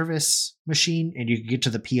self-service machine and you could get to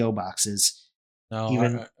the PO boxes. No,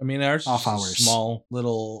 I mean, there's off hours. Small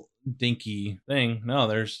little dinky thing. No,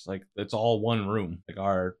 there's like, it's all one room. Like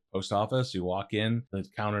our post office, you walk in, the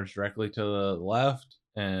counter's directly to the left,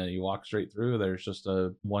 and you walk straight through. There's just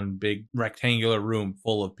one big rectangular room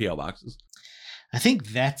full of PO boxes. I think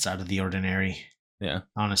that's out of the ordinary. Yeah,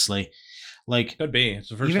 honestly, like could be. It's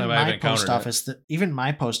the first time I've encountered even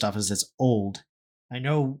my post office that's old. I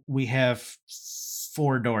know we have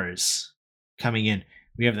 4 doors coming in.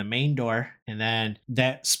 We have the main door, and then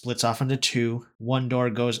that splits off into 2. One door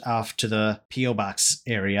goes off to the PO box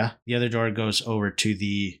area. The other door goes over to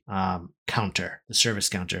the counter, the service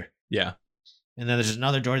counter. Yeah. And then there's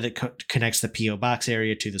another door that connects the PO box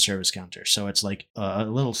area to the service counter. So it's like a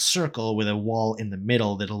little circle with a wall in the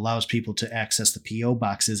middle that allows people to access the PO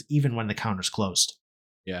boxes even when the counter's closed.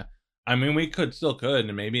 Yeah. I mean, we still could,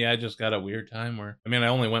 and maybe I just got a weird time where, I mean, I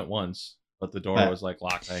only went once, but the door was like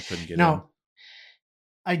locked. I couldn't get in.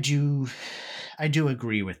 I do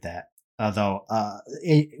agree with that, though,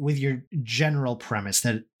 with your general premise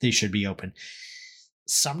that they should be open.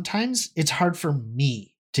 Sometimes it's hard for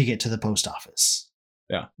me to get to the post office.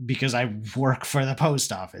 Yeah. Because I work for the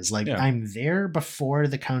post office. Like, I'm there before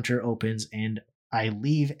the counter opens, and I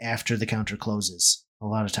leave after the counter closes a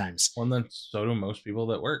lot of times. Well, then so do most people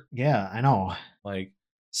that work. Yeah, I know. Like,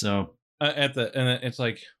 so and it's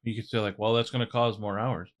like, you could say like, well, that's going to cause more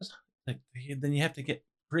hours. Like, then you have to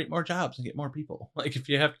create more jobs and get more people. Like, if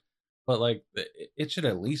you have, but like, it should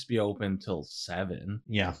at least be open till 7.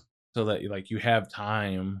 Yeah. So that like you have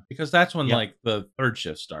time, because that's when like the third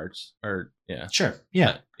shift starts, or sure,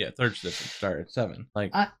 yeah, third shift start at 7.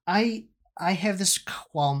 Like, I have this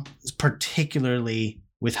qualm particularly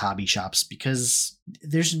with hobby shops, because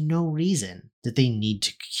there's no reason that they need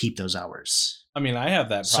to keep those hours. I mean, I have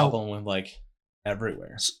that problem with like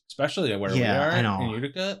everywhere, especially where we are in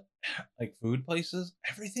Utica. Like food places,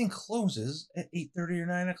 everything closes at 8:30 or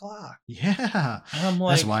 9 o'clock. Yeah, and I'm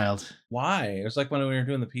like, that's wild. Why? It was like when we were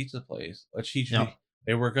doing the pizza place.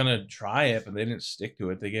 They were gonna try it, but they didn't stick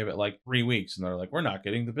to it. They gave it like 3 weeks, and they're like, "We're not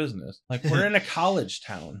getting the business." Like we're in a college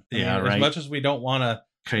town. As much as we don't want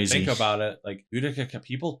to think about it, like Utica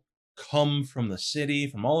people come from the city,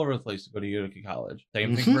 from all over the place to go to Utica College.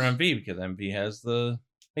 Same thing for MV, because MV has the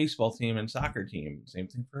baseball team and soccer team. Same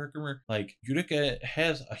thing for Herkimer. Like Utica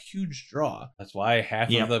has a huge draw. That's why half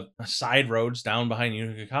of the side roads down behind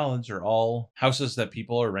Utica College are all houses that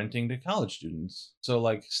people are renting to college students. So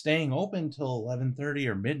like staying open till 11:30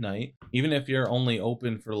 or midnight, even if you're only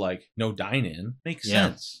open for like no dine-in, makes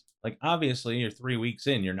sense. Like obviously you're 3 weeks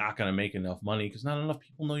in, you're not going to make enough money because not enough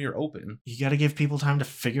people know you're open. You got to give people time to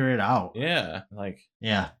figure it out. Yeah. Like,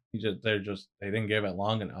 they didn't give it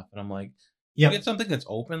long enough. And I'm like, you get something that's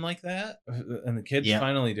open like that and the kids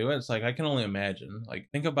finally do it. It's like, I can only imagine. Like,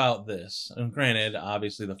 think about this. And granted,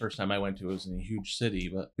 obviously the first time I went to it was in a huge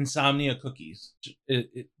city, but Insomnia Cookies,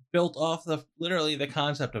 it built off literally the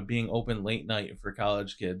concept of being open late night for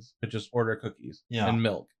college kids to just order cookies and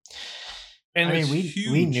milk. And I mean,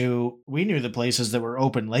 we knew the places that were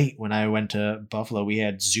open late. When I went to Buffalo, we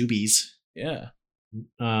had Zuby's. Yeah.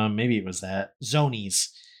 Maybe it was that. Zonies.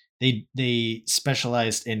 They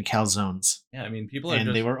specialized in calzones. Yeah, I mean,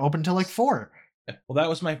 they were open till like 4. Well, that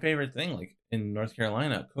was my favorite thing. Like in North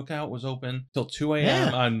Carolina, Cookout was open till 2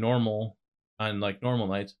 a.m. on normal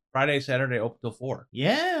nights. Friday, Saturday, open till 4.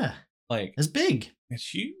 Yeah, like it's big.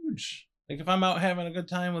 It's huge. Like if I'm out having a good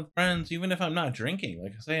time with friends, even if I'm not drinking,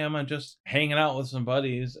 like say I'm just hanging out with some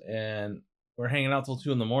buddies and we're hanging out till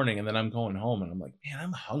 2 a.m. and then I'm going home and I'm like, man,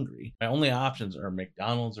 I'm hungry. My only options are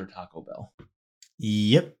McDonald's or Taco Bell.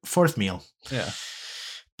 Yep, 4th meal. Yeah.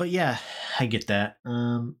 But yeah, I get that.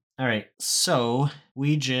 All right, so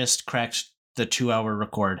we just cracked the 2-hour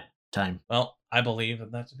record time. Well, I believe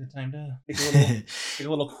that's a good time to take a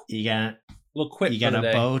little You got a little quit. You got a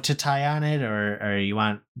bow to tie on it, or you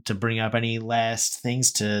want to bring up any last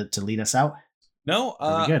things to lead us out? No,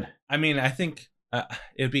 good. I mean, I think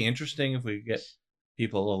it'd be interesting if we could get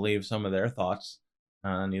people to leave some of their thoughts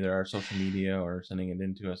on either our social media or sending it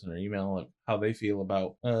into us in our email, like how they feel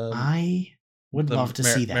about I would love to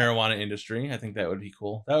see that marijuana industry. I think that would be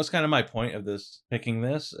cool. That was kind of my point of picking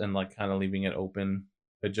this and like kind of leaving it open,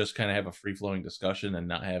 but just kind of have a free-flowing discussion and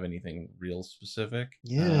not have anything real specific.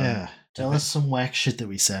 Yeah. Tell us some whack shit that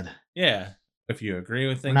we said. Yeah. If you agree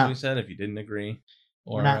with things we said, if you didn't agree.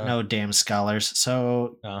 We're not no damn scholars,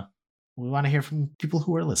 so we want to hear from people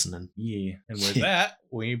who are listening. Yeah. And with that,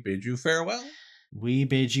 we bid you farewell. We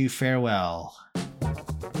bid you farewell.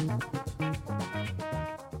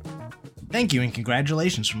 Thank you and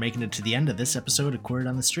congratulations for making it to the end of this episode of Cord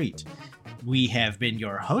on the Street. We have been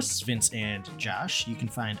your hosts, Vince and Josh. You can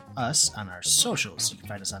find us on our socials. You can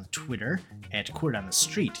find us on Twitter at Cord on the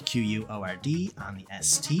Street, QUORD on the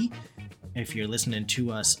ST. If you're listening to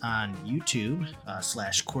us on YouTube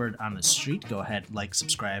 /Cord on the Street, go ahead, like,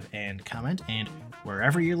 subscribe, and comment. And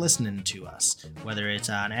wherever you're listening to us, whether it's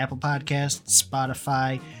on Apple Podcasts,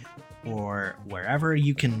 Spotify, or wherever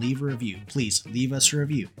you can leave a review, please leave us a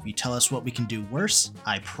review. If you tell us what we can do worse,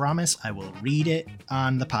 I promise I will read it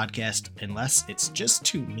on the podcast unless it's just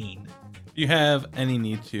too mean. If you have any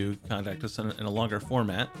need to contact us in a longer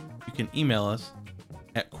format, you can email us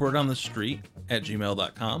at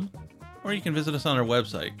cordonthestreet@gmail.com, or you can visit us on our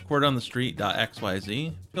website,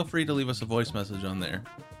 cordonthestreet.xyz. Feel free to leave us a voice message on there.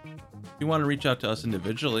 If you want to reach out to us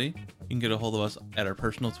individually, you can get a hold of us at our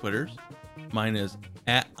personal Twitters. Mine is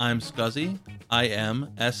 @I'mScuzzy,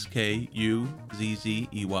 IMSKUZZEY.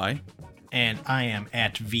 And I am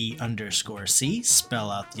 @V_C,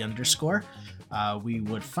 spell out the underscore. We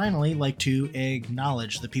would finally like to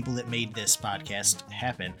acknowledge the people that made this podcast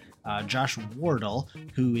happen. Josh Wardle,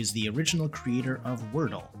 who is the original creator of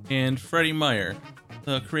Wordle. And Freddie Meyer,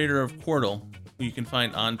 the creator of Quordle, who you can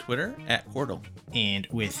find on Twitter @Quordle. And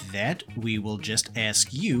with that, we will just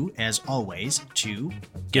ask you, as always, to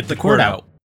get the cord out.